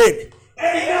 Again.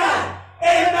 Amen.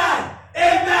 Amen.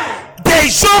 Amen. The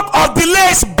yoke of delay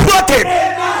is broken.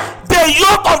 Amen. The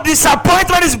yoke of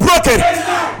disappointment is broken.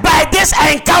 Amen. By this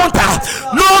encounter,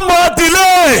 no more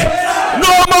delay.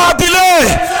 No more delay.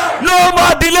 No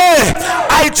more delay.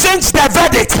 I change the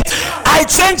verdict. I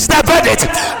change the verdict.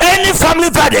 Any family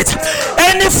verdict,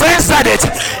 any friend's verdict,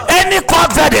 any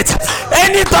court verdict,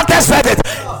 any doctor's verdict,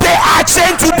 they are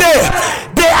changed today.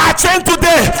 They are changed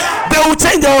today. They will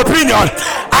change their opinion.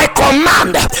 I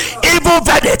command evil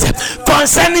verdict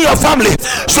concerning your family,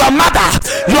 your mother,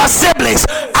 your siblings,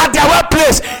 at their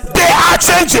workplace. They are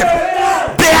changing.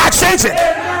 They are changing.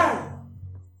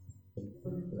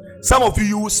 Some of you,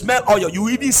 you will smell oil. You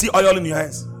will even see oil in your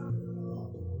hands.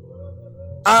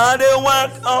 And the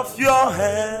work of your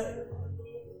hand,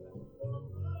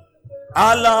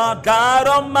 Allah God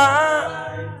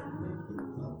Almighty,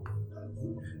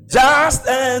 just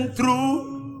and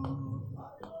true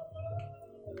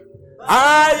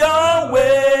are your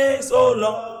ways, oh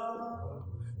Lord.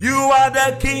 You are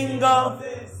the King of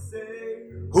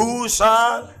who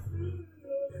shall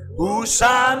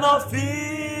not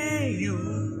fear you.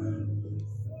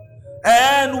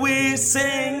 And we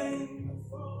sing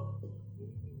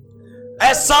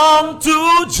a song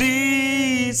to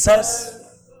Jesus,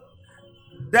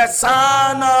 the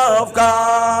Son of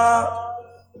God.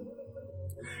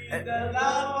 And the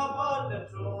Lamb upon the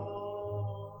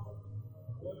throne,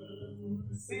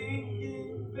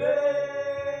 singing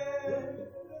great,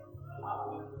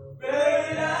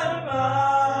 great and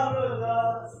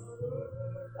marvelous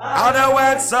Are the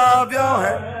works of your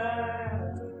hand.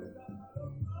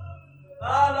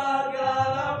 Allah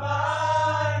God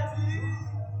Almighty,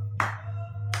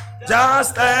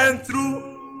 Just and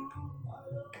true.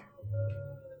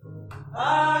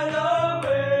 are your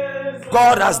ways,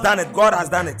 God has done it. God has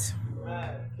done it.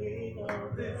 King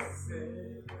of this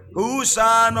city, Who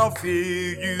shall not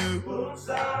fear you? who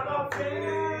shall not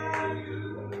fear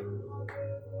you.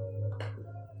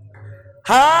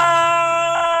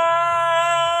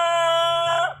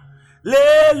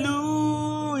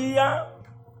 Hallelujah.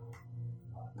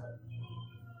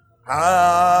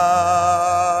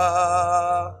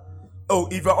 Oh,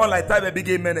 if you're online, type a big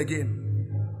amen again.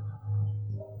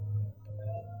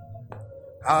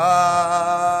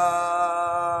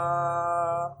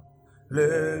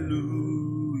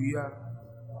 Hallelujah.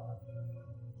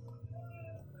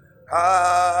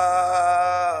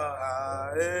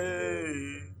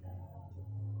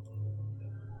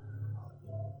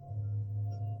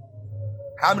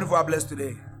 How many of you are blessed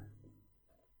today?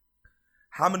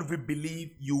 How many of you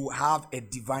believe you have a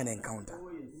divine encounter?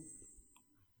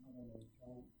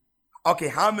 Okay,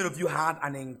 how many of you had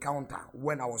an encounter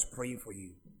when I was praying for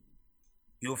you?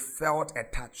 You felt a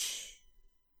touch.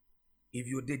 If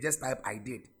you did, just type I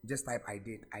did. Just type I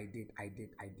did.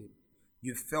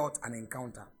 You felt an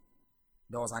encounter.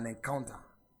 There was an encounter.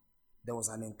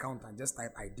 Just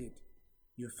type I did.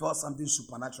 You felt something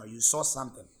supernatural. You saw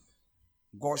something.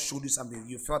 God showed you something.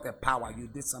 You felt a power. You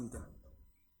did something.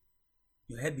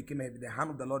 Your head became heavy. The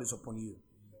hand of the Lord is upon you.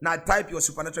 Now type your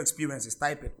supernatural experiences.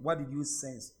 Type it. What did you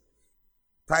sense?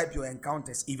 Type your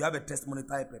encounters. If you have a testimony,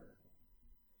 type it.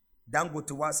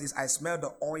 Dangote says, I smelled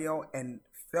the oil and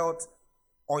felt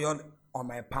oil on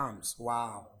my palms.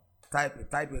 Wow. Type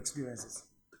it. Type your experiences.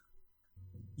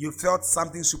 You felt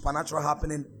something supernatural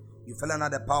happening. You felt under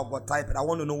the power of God. Type it. I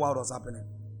want to know what was happening.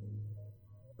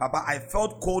 Papa, I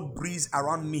felt cold breeze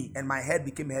around me and my head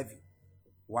became heavy.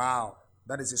 Wow.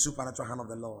 That is a supernatural hand of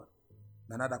the Lord.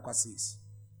 Another says.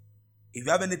 If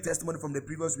you have any testimony from the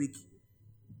previous week,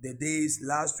 the days,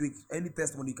 last week, any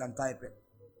testimony, you can type it.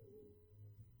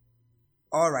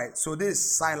 Alright, so this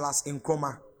is Silas in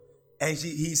Chroma. And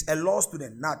he's a law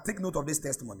student. Now, take note of this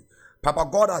testimony. Papa,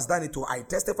 God has done it too. I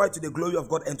testify to the glory of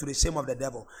God and to the shame of the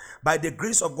devil. By the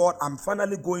grace of God, I'm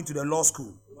finally going to the law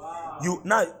school. Wow.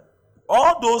 Now,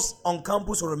 all those on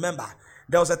campus will remember,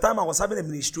 there was a time I was having a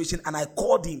ministration and I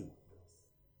called him.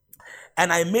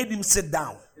 And I made him sit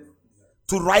down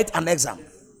to write an exam.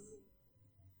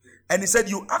 And he said,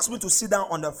 you asked me to sit down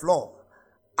on the floor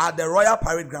at the Royal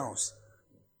Parade Grounds.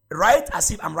 Write as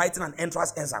if I'm writing an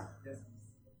entrance exam.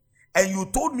 And you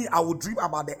told me I would dream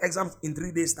about the exams in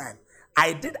 3 days' time.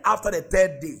 I did after the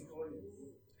third day.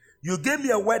 You gave me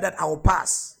a word that I will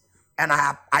pass. And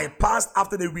I passed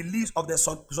after the release of the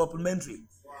supplementary.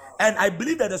 And I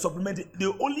believe that the supplementary, they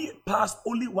only passed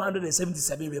only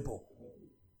 177 people.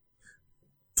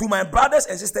 To my brothers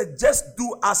and sisters, just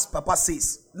do as Papa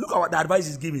says. Look at what the advice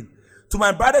is giving. To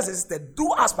my brothers and sisters,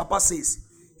 do as Papa says.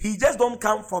 He just don't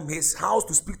come from his house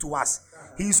to speak to us.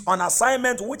 He's on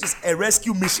assignment, which is a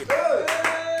rescue mission.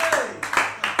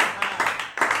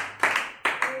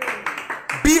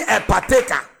 Be a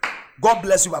partaker. God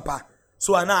bless you, Papa.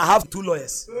 So now I have 2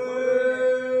 lawyers.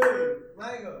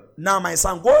 Now my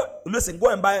son, go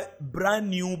and buy brand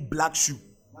new black shoe.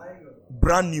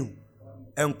 Brand new.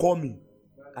 And call me.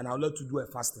 And I'll let you do a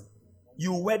fasting.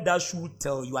 You wear that shoe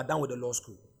till you are done with the law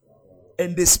school.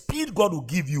 And the speed God will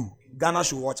give you, Ghana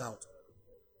should watch out.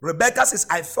 Rebecca says,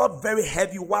 I felt very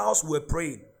heavy whilst we were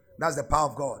praying. That's the power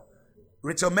of God.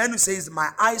 Rachel Menu says, my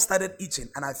eyes started itching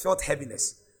and I felt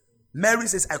heaviness. Mary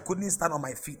says, I couldn't stand on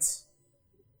my feet.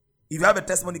 If you have a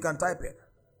testimony, you can type it.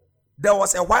 There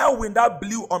was a wild wind that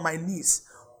blew on my knees.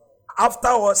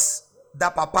 Afterwards,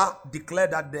 that Papa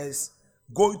declared that there's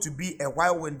going to be a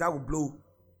wild wind that will blow.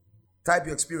 Type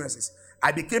your experiences.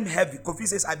 I became heavy. Kofi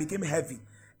says, I became heavy.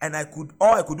 And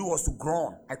all I could do was to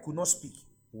groan. I could not speak.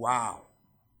 Wow.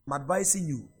 I'm advising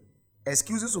you.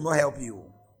 Excuses will not help you.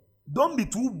 Don't be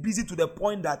too busy to the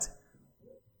point that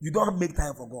you don't make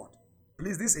time for God.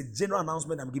 Please, this is a general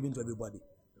announcement I'm giving to everybody.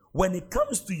 When it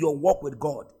comes to your walk with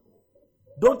God,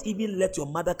 don't even let your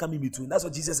mother come in between. That's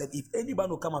what Jesus said. If anybody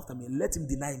will come after me, let him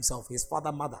deny himself, his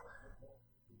father, mother.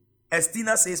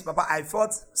 Estina says, Papa, I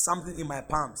felt something in my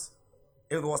palms.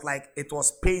 It was like it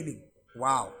was paining.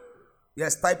 Wow.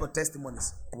 Yes, type of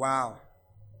testimonies. Wow.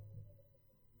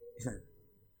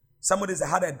 Somebody said,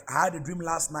 I had a dream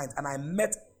last night and I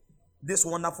met this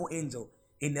wonderful angel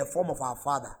in the form of our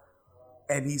Father.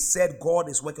 And he said, God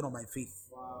is working on my faith.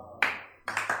 Wow.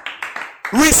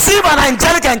 Receive an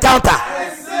angelic encounter.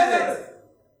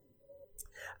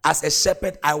 As a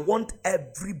shepherd, I want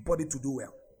everybody to do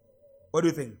well. What do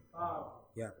you think? Wow.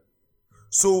 Yeah.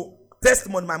 So,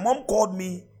 testimony. My mom called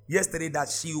me yesterday that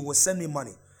she will send me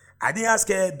money. I didn't ask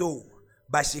her though,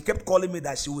 but she kept calling me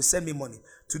that she will send me money.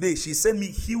 Today, she sent me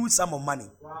huge sum of money.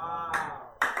 Wow.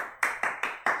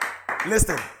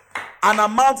 Listen, an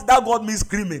amount that got me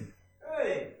screaming.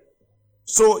 Hey.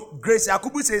 So, Grace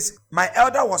Yakubu says, my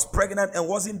elder was pregnant and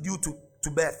wasn't due to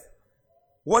birth.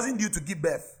 Wasn't due to give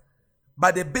birth.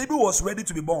 But the baby was ready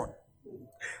to be born.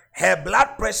 Her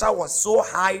blood pressure was so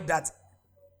high that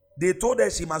they told her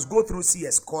she must go through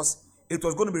CS because it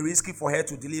was going to be risky for her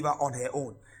to deliver on her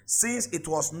own, since it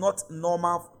was not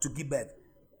normal to give birth.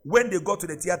 When they got to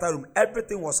the theater room,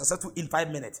 everything was successful in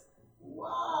 5 minutes.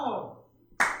 Wow.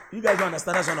 You guys don't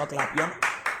understand. That's not clap.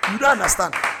 You don't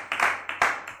understand.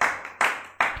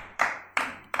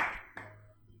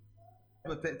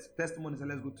 Testimonies, and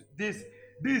let's go to this.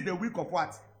 This is the week of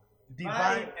what?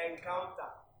 Divine encounter.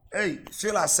 Hey,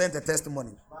 Sheila sent a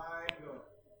testimony.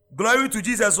 Glory to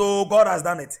Jesus. Oh, God has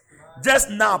done it. Just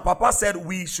now, Papa said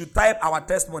we should type our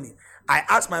testimony. I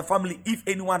asked my family if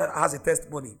anyone has a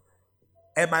testimony.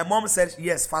 And my mom said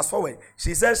yes. Fast forward.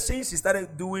 She says since she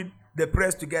started doing the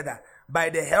prayers together, by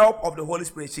the help of the Holy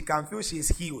Spirit, she can feel she is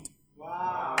healed.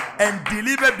 Wow. And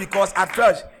delivered, because at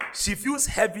first she feels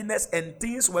heaviness and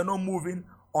things were not moving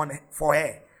on for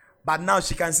her. But now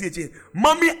she can see a change.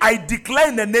 Mommy, I declare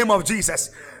in the name of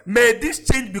Jesus, may this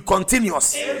change be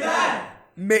continuous. Amen.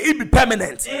 May it be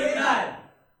permanent. Amen.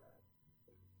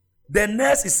 The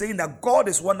nurse is saying that God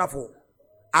is wonderful.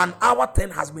 An hour 10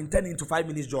 has been turned into 5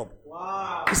 minutes job.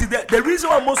 Wow. You see, the reason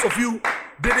why most of you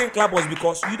didn't clap was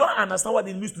because you don't understand what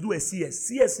it means to do a CS.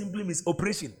 CS simply means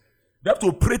operation. They have to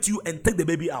operate you and take the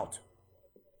baby out.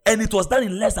 And it was done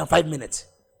in less than 5 minutes.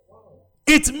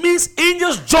 It means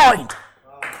angels joined.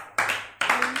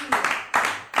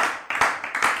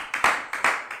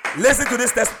 Listen to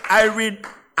this test. Irene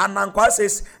Anankwa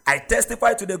says, I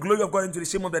testify to the glory of God and to the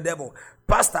shame of the devil.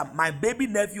 Pastor, my baby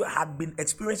nephew had been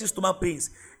experiencing stomach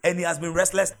pains and he has been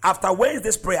restless. After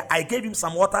Wednesday's prayer, I gave him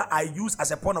some water I used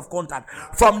as a point of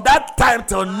contact. From that time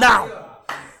till now,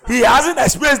 he hasn't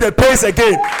experienced the pains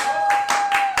again.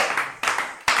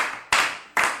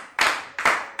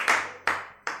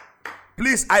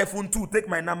 Please, iPhone 2, take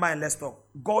my number and let's talk.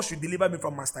 God should deliver me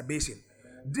from masturbation.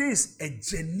 This is a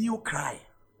genuine cry.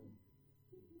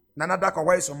 Nana Daka,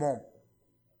 where is your mom?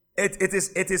 It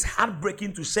is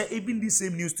heartbreaking to share even this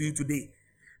same news to you today.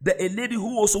 A lady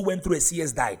who also went through a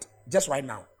CS died just right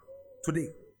now, today.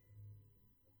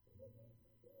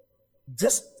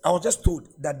 I was just told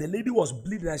that the lady was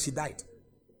bleeding and she died.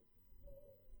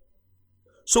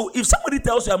 So if somebody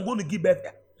tells you I'm going to give birth,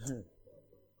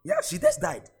 yeah, she just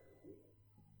died.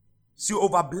 She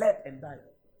overbled and died.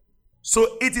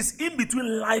 So it is in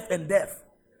between life and death.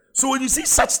 So when you see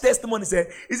such testimonies, do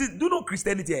you know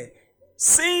Christianity?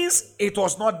 Since it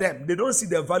was not them, they don't see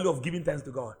the value of giving thanks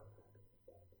to God.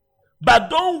 But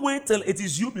don't wait till it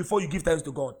is you before you give thanks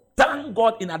to God. Thank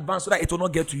God in advance so that it will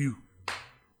not get to you.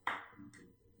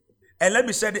 And let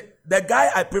me say, the guy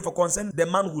I pray for concerned the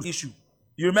manhood issue.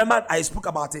 You remember I spoke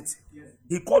about it? Yes.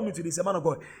 He called me today, he said, man of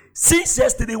God, since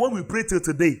yesterday when we prayed till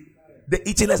today, the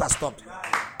itchiness has stopped.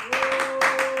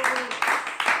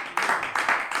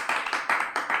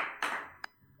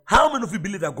 How many of you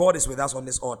believe that God is with us on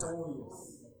this altar?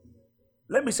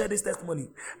 Let me share this testimony.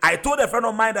 I told a friend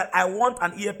of mine that I want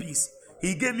an earpiece.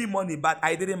 He gave me money, but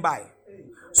I didn't buy.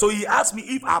 So he asked me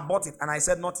if I bought it, and I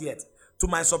said not yet. To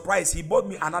my surprise, he bought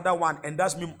me another one and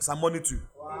dashed me some money too.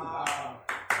 Wow.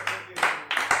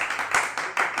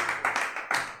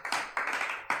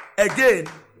 Again,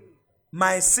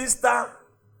 my sister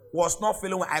was not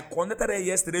feeling well. I connected her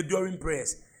yesterday during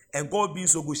prayers, and God being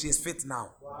so good, she is fit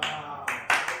now. Wow.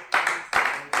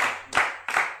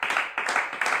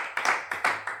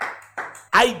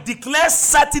 I declare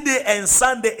Saturday and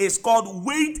Sunday is called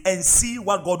wait and see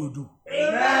what God will do.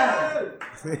 Amen.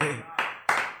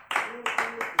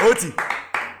 Oti,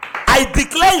 I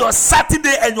declare your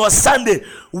Saturday and your Sunday,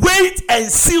 wait and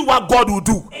see what God will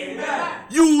do. Amen.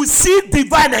 You will see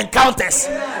divine encounters.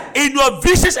 Amen. In your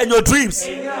visions and your dreams.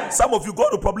 Amen. Some of you,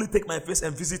 God will probably take my face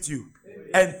and visit you. Amen.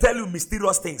 And tell you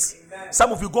mysterious things. Amen.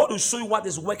 Some of you, God will show you what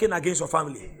is working against your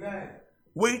family. Amen.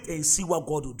 Wait and see what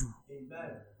God will do.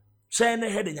 Amen.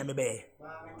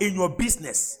 In your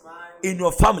business, in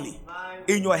your family,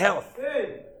 in your health.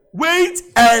 Wait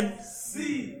and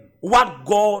see what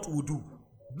God will do.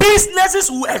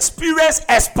 Businesses will experience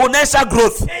exponential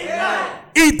growth. Amen.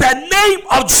 In the name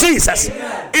of Jesus.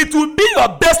 Amen. It will be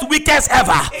your best weekends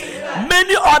ever. Amen.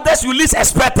 Many others you least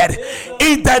expected.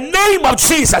 In the name of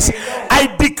Jesus. Amen.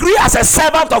 I decree as a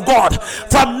servant of God,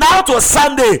 from now to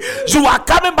Sunday, you are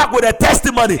coming back with a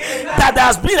testimony. Amen. That there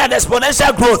has been an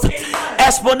exponential growth. Amen.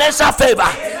 Exponential favor.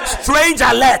 Amen. Strange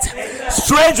alert. Amen.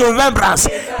 Strange remembrance.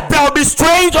 Amen. There will be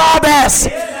strange orders.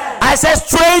 Amen. I said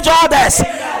strange orders.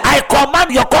 Amen. I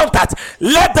command your contact.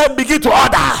 Let them begin to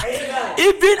order. Amen.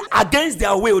 Even against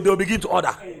their will, they will begin to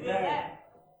order.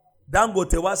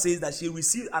 Dangote says that she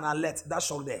received an alert that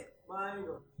shocked her.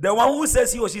 The one who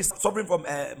says he or she is suffering from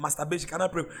masturbation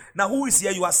cannot pray. Now, who is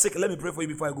here? You are sick. Let me pray for you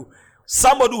before I go.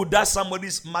 Somebody who does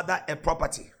somebody's mother a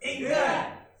property.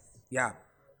 Amen. Yeah.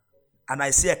 And I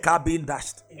see a car being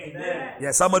dashed. Amen.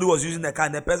 Yeah, somebody was using the car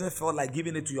and the person felt like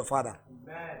giving it to your father.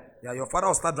 Amen. Yeah, your father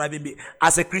will start driving me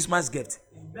as a Christmas gift.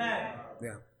 Amen.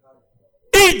 Yeah.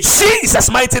 In Jesus'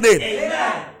 mighty name.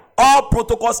 Amen. All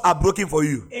protocols are broken for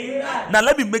you. Amen. Now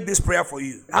let me make this prayer for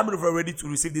you. How many of you are ready to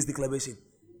receive this declaration?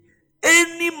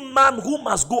 Any man who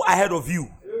must go ahead of you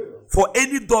for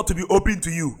any door to be opened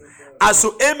to you, as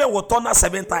your amen will turn out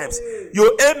 7 times,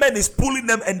 your amen is pulling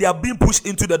them and they are being pushed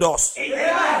into the doors.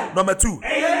 Amen. Number 2.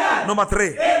 Amen. Number 3.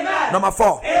 Amen. Number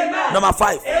 4. Amen. Number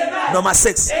 5. Amen. Number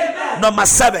 6. Amen. Number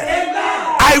 7. Amen.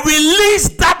 I release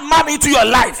that man into your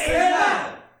life.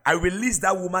 Amen. I release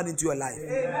that woman into your life.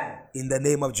 Amen. In the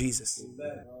name of Jesus.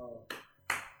 Amen.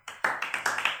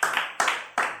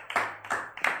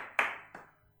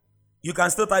 You can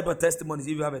still type your testimonies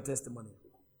if you have a testimony.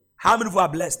 How many of you are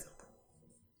blessed?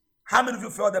 How many of you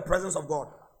feel the presence of God?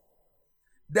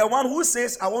 The one who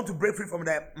says, I want to break free from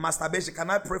the masturbation,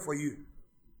 can I pray for you?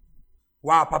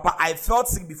 Wow, Papa, I felt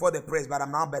sick before the praise, but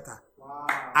I'm now better. Wow.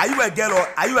 Are you a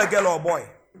girl or a boy?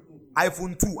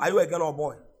 iPhone 2, are you a girl or a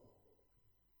boy?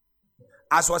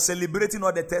 As we're celebrating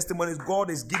all the testimonies, God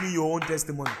is giving your own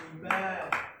testimony. Amen.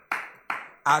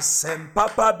 Asem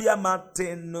Papa Bia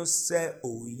Martin no say,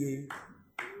 oh yeah.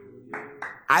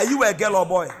 Are you a girl or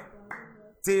boy?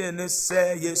 Tin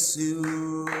say yes you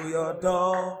your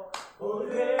door. Oh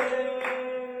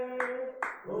yeah.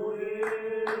 Oh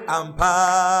yeah.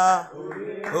 Ampa.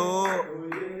 Oh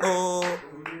oh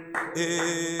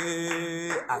eh.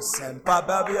 Asem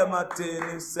Papa Bia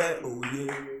Martin say, oh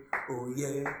yeah. Oh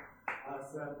yeah.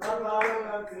 Asem Papa Bia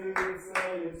Martin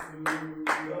say yes you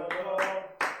your door.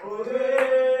 Oh yeah.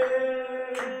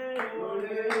 Oh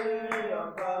yeah.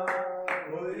 Ampa.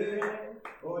 Oh yeah.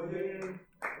 Oh yeah.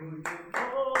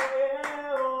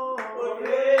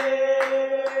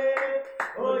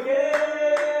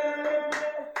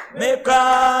 Make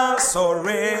us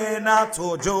sorena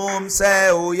to Jom say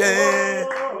oh yeah,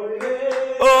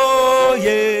 oh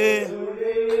yeah,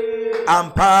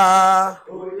 Ampa,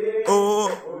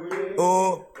 oh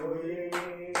oh,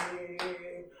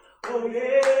 oh yeah,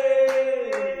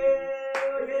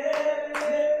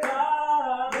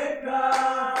 make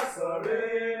us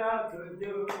sorena to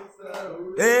Jom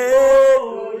say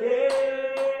oh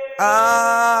yeah,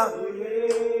 ah,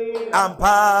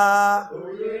 Ampa,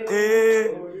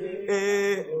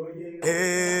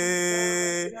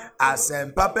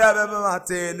 Asem Papa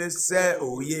Martin say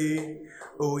oh yeah,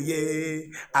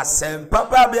 Asem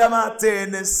Papa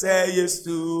Martin say yes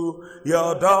to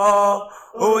your door,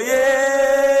 oh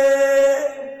yeah,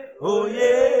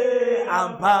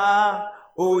 Ampa,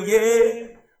 oh yeah.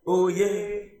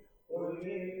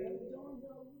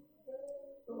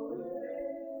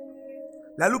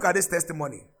 Now look at this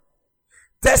testimony.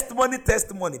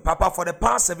 Testimony. Papa, for the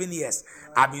past 7 years,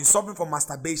 I've been suffering from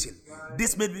masturbation.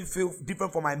 This made me feel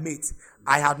different from my mates.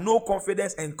 I had no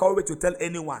confidence and courage to tell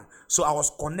anyone. So I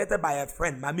was connected by a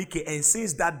friend, Mamike, and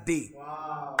since that day,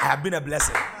 I have been a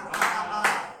blessing.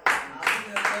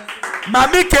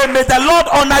 Mamike, may the Lord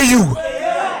honor you.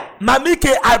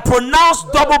 Mamike, I pronounce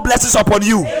double blessings upon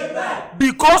you.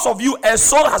 Because of you, a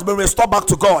soul has been restored back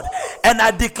to God. And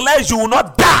I declare you will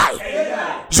not die.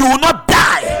 You will not die.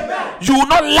 You will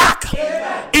not lack.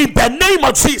 In the name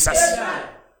of Jesus.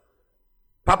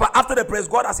 Papa, after the praise,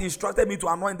 God has instructed me to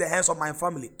anoint the hands of my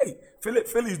family. Hey, Philip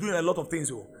is doing a lot of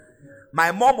things.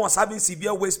 My mom was having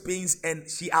severe waist pains and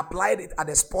she applied it at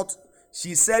the spot.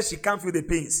 She says she can't feel the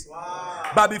pains. Wow.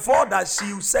 But before that,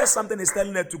 she says something is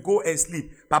telling her to go and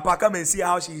sleep. Papa, come and see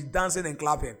how she's dancing and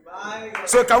clapping. Bye.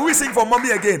 So can we sing for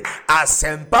mommy again?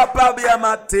 Asem Papa Bia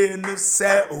Martin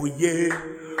say oh yeah,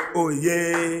 oh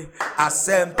yeah.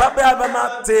 Asem Papa Bia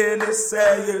Martin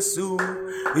say yesu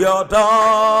your door.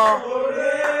 Oh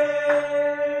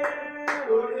yeah,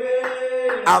 oh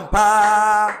yeah.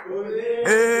 Ampa, oh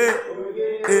yeah, oh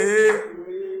yeah.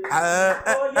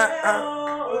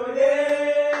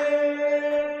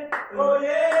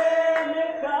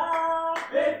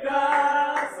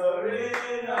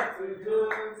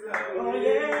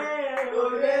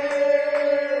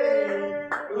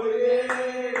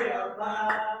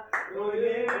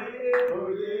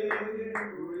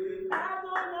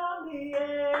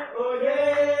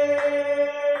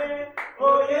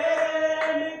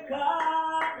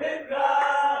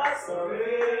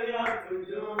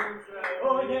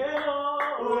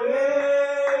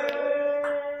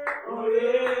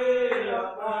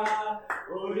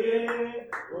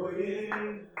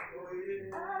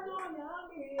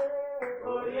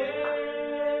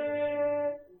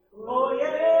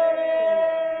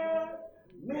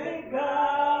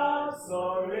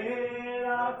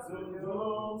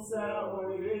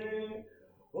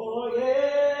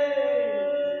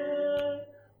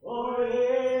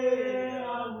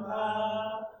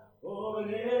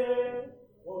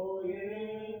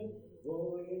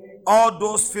 All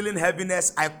those feeling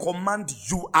heaviness, I command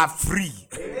you are free.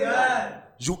 Amen.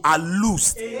 You are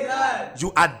loosed. Amen.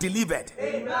 You are delivered.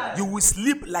 Amen. You will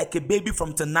sleep like a baby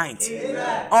from tonight.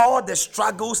 Amen. All the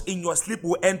struggles in your sleep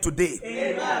will end today.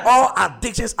 Amen. All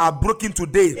addictions are broken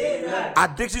today. Amen.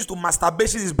 Addictions to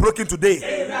masturbation is broken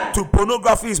today. Amen. to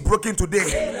pornography is broken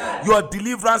today. Your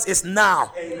deliverance is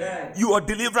now. Your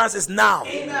deliverance is now.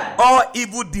 All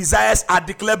evil desires are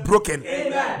declared broken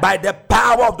by the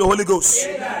power of the Holy Ghost.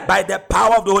 By the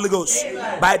power of the Holy Ghost.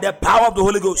 By the power of the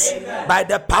Holy Ghost. By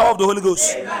the power of the Holy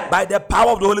Ghost. By the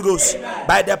power of the Holy Ghost.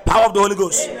 By the power of the Holy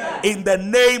Ghost. In the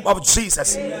name of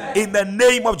Jesus. In the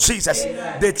name of Jesus.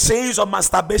 The chains of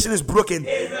masturbation is broken.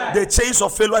 The chains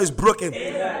of failure is broken.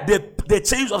 The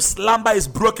chains of slumber is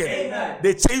broken.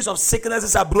 The chains of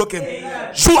sicknesses are broken.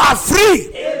 You are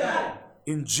free.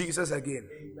 In Jesus again.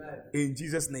 In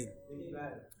Jesus' name.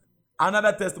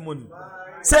 Another testimony.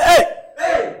 Say,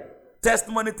 hey.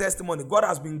 Testimony. God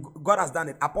has done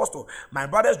it. Apostle, my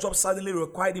brother's job suddenly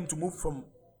required him to move from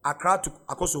Accra to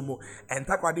Akosomo and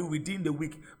Takoradi within the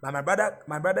week. But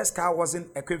my brother's car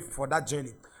wasn't equipped for that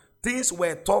journey. Things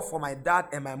were tough for my dad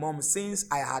and my mom since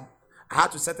I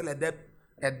had to settle a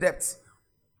debt.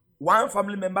 One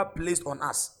family member placed on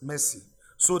us mercy,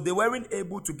 so they weren't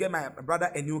able to get my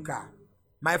brother a new car.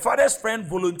 My father's friend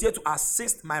volunteered to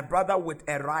assist my brother with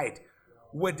a ride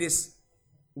with his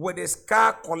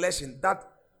car collection that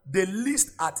the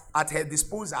least at her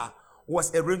disposal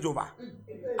was a Range Rover.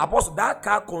 Apostle, that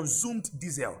car consumed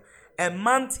diesel. A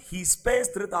month he spends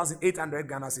 3,800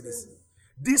 Ghana cedis.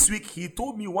 This week he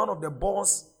told me one of the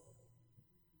boss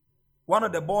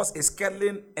is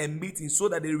scheduling a meeting so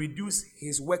that they reduce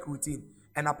his work routine.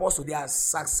 And Apostle, they have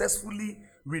successfully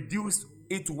reduced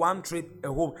it to one trip a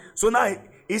home. So now,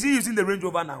 is he using the Range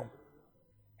Rover now?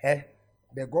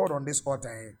 The God on this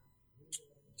altar,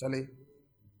 Charlie.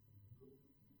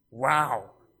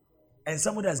 Wow. And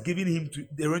somebody has given him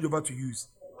the Range Rover to use.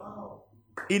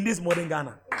 In this modern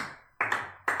Ghana.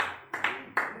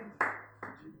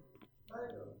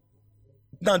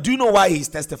 Now, do you know why he's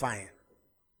testifying?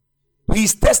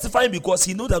 He's testifying because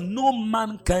he knows that no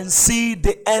man can see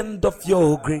the end of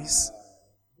your grace.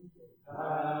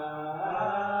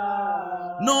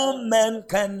 No man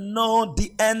can know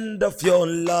the end of your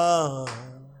love.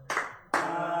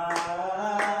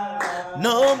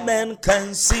 No man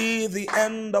can see the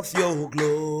end of your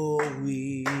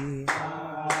glory.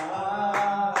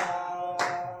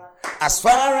 As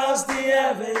far as the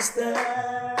heavens stand,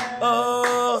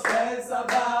 oh,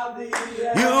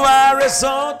 you are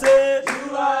exalted,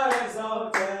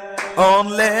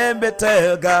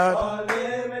 unlimited God.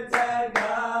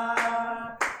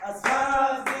 As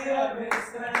far as the heavens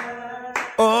stand,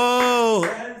 Oh,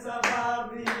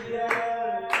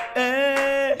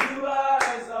 you are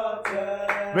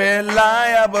exalted,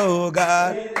 reliable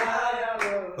God.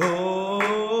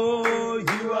 Oh,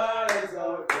 you are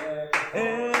exalted, you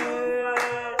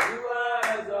are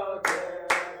exalted,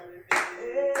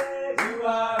 you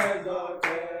are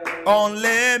exalted,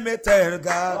 Unlimited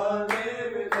God.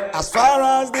 As far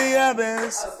as the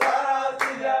heavens, as far as the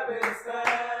heavens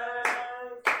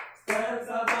stands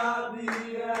above the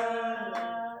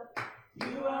earth,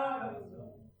 you are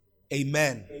exalted.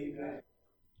 amen.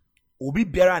 Obi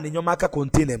biara and nyomaka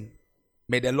contain him.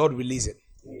 May the Lord release it.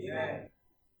 Amen.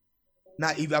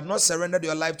 Now, if you have not surrendered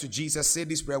your life to Jesus, say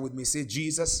this prayer with me. Say,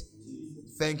 Jesus,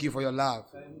 thank you for your love.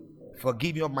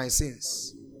 Forgive me of my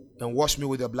sins and wash me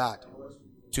with your blood.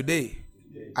 Today,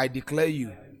 I declare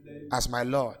you as my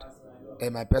Lord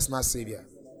and my personal Savior.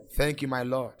 Thank you, my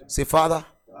Lord. Say, Father,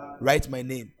 write my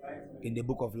name in the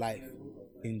book of life.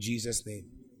 In Jesus' name,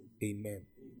 amen.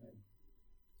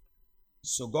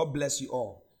 So God bless you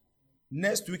all.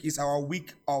 Next week is our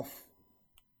week of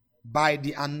By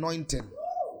the Anointing.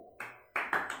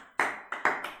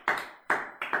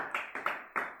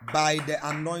 By the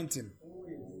anointing.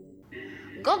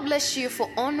 God bless you for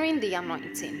honoring the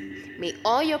anointing. May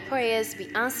all your prayers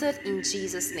be answered in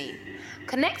Jesus' name.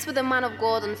 Connect with the man of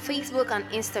God on Facebook and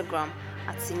Instagram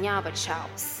at Sinyaba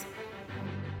Charles.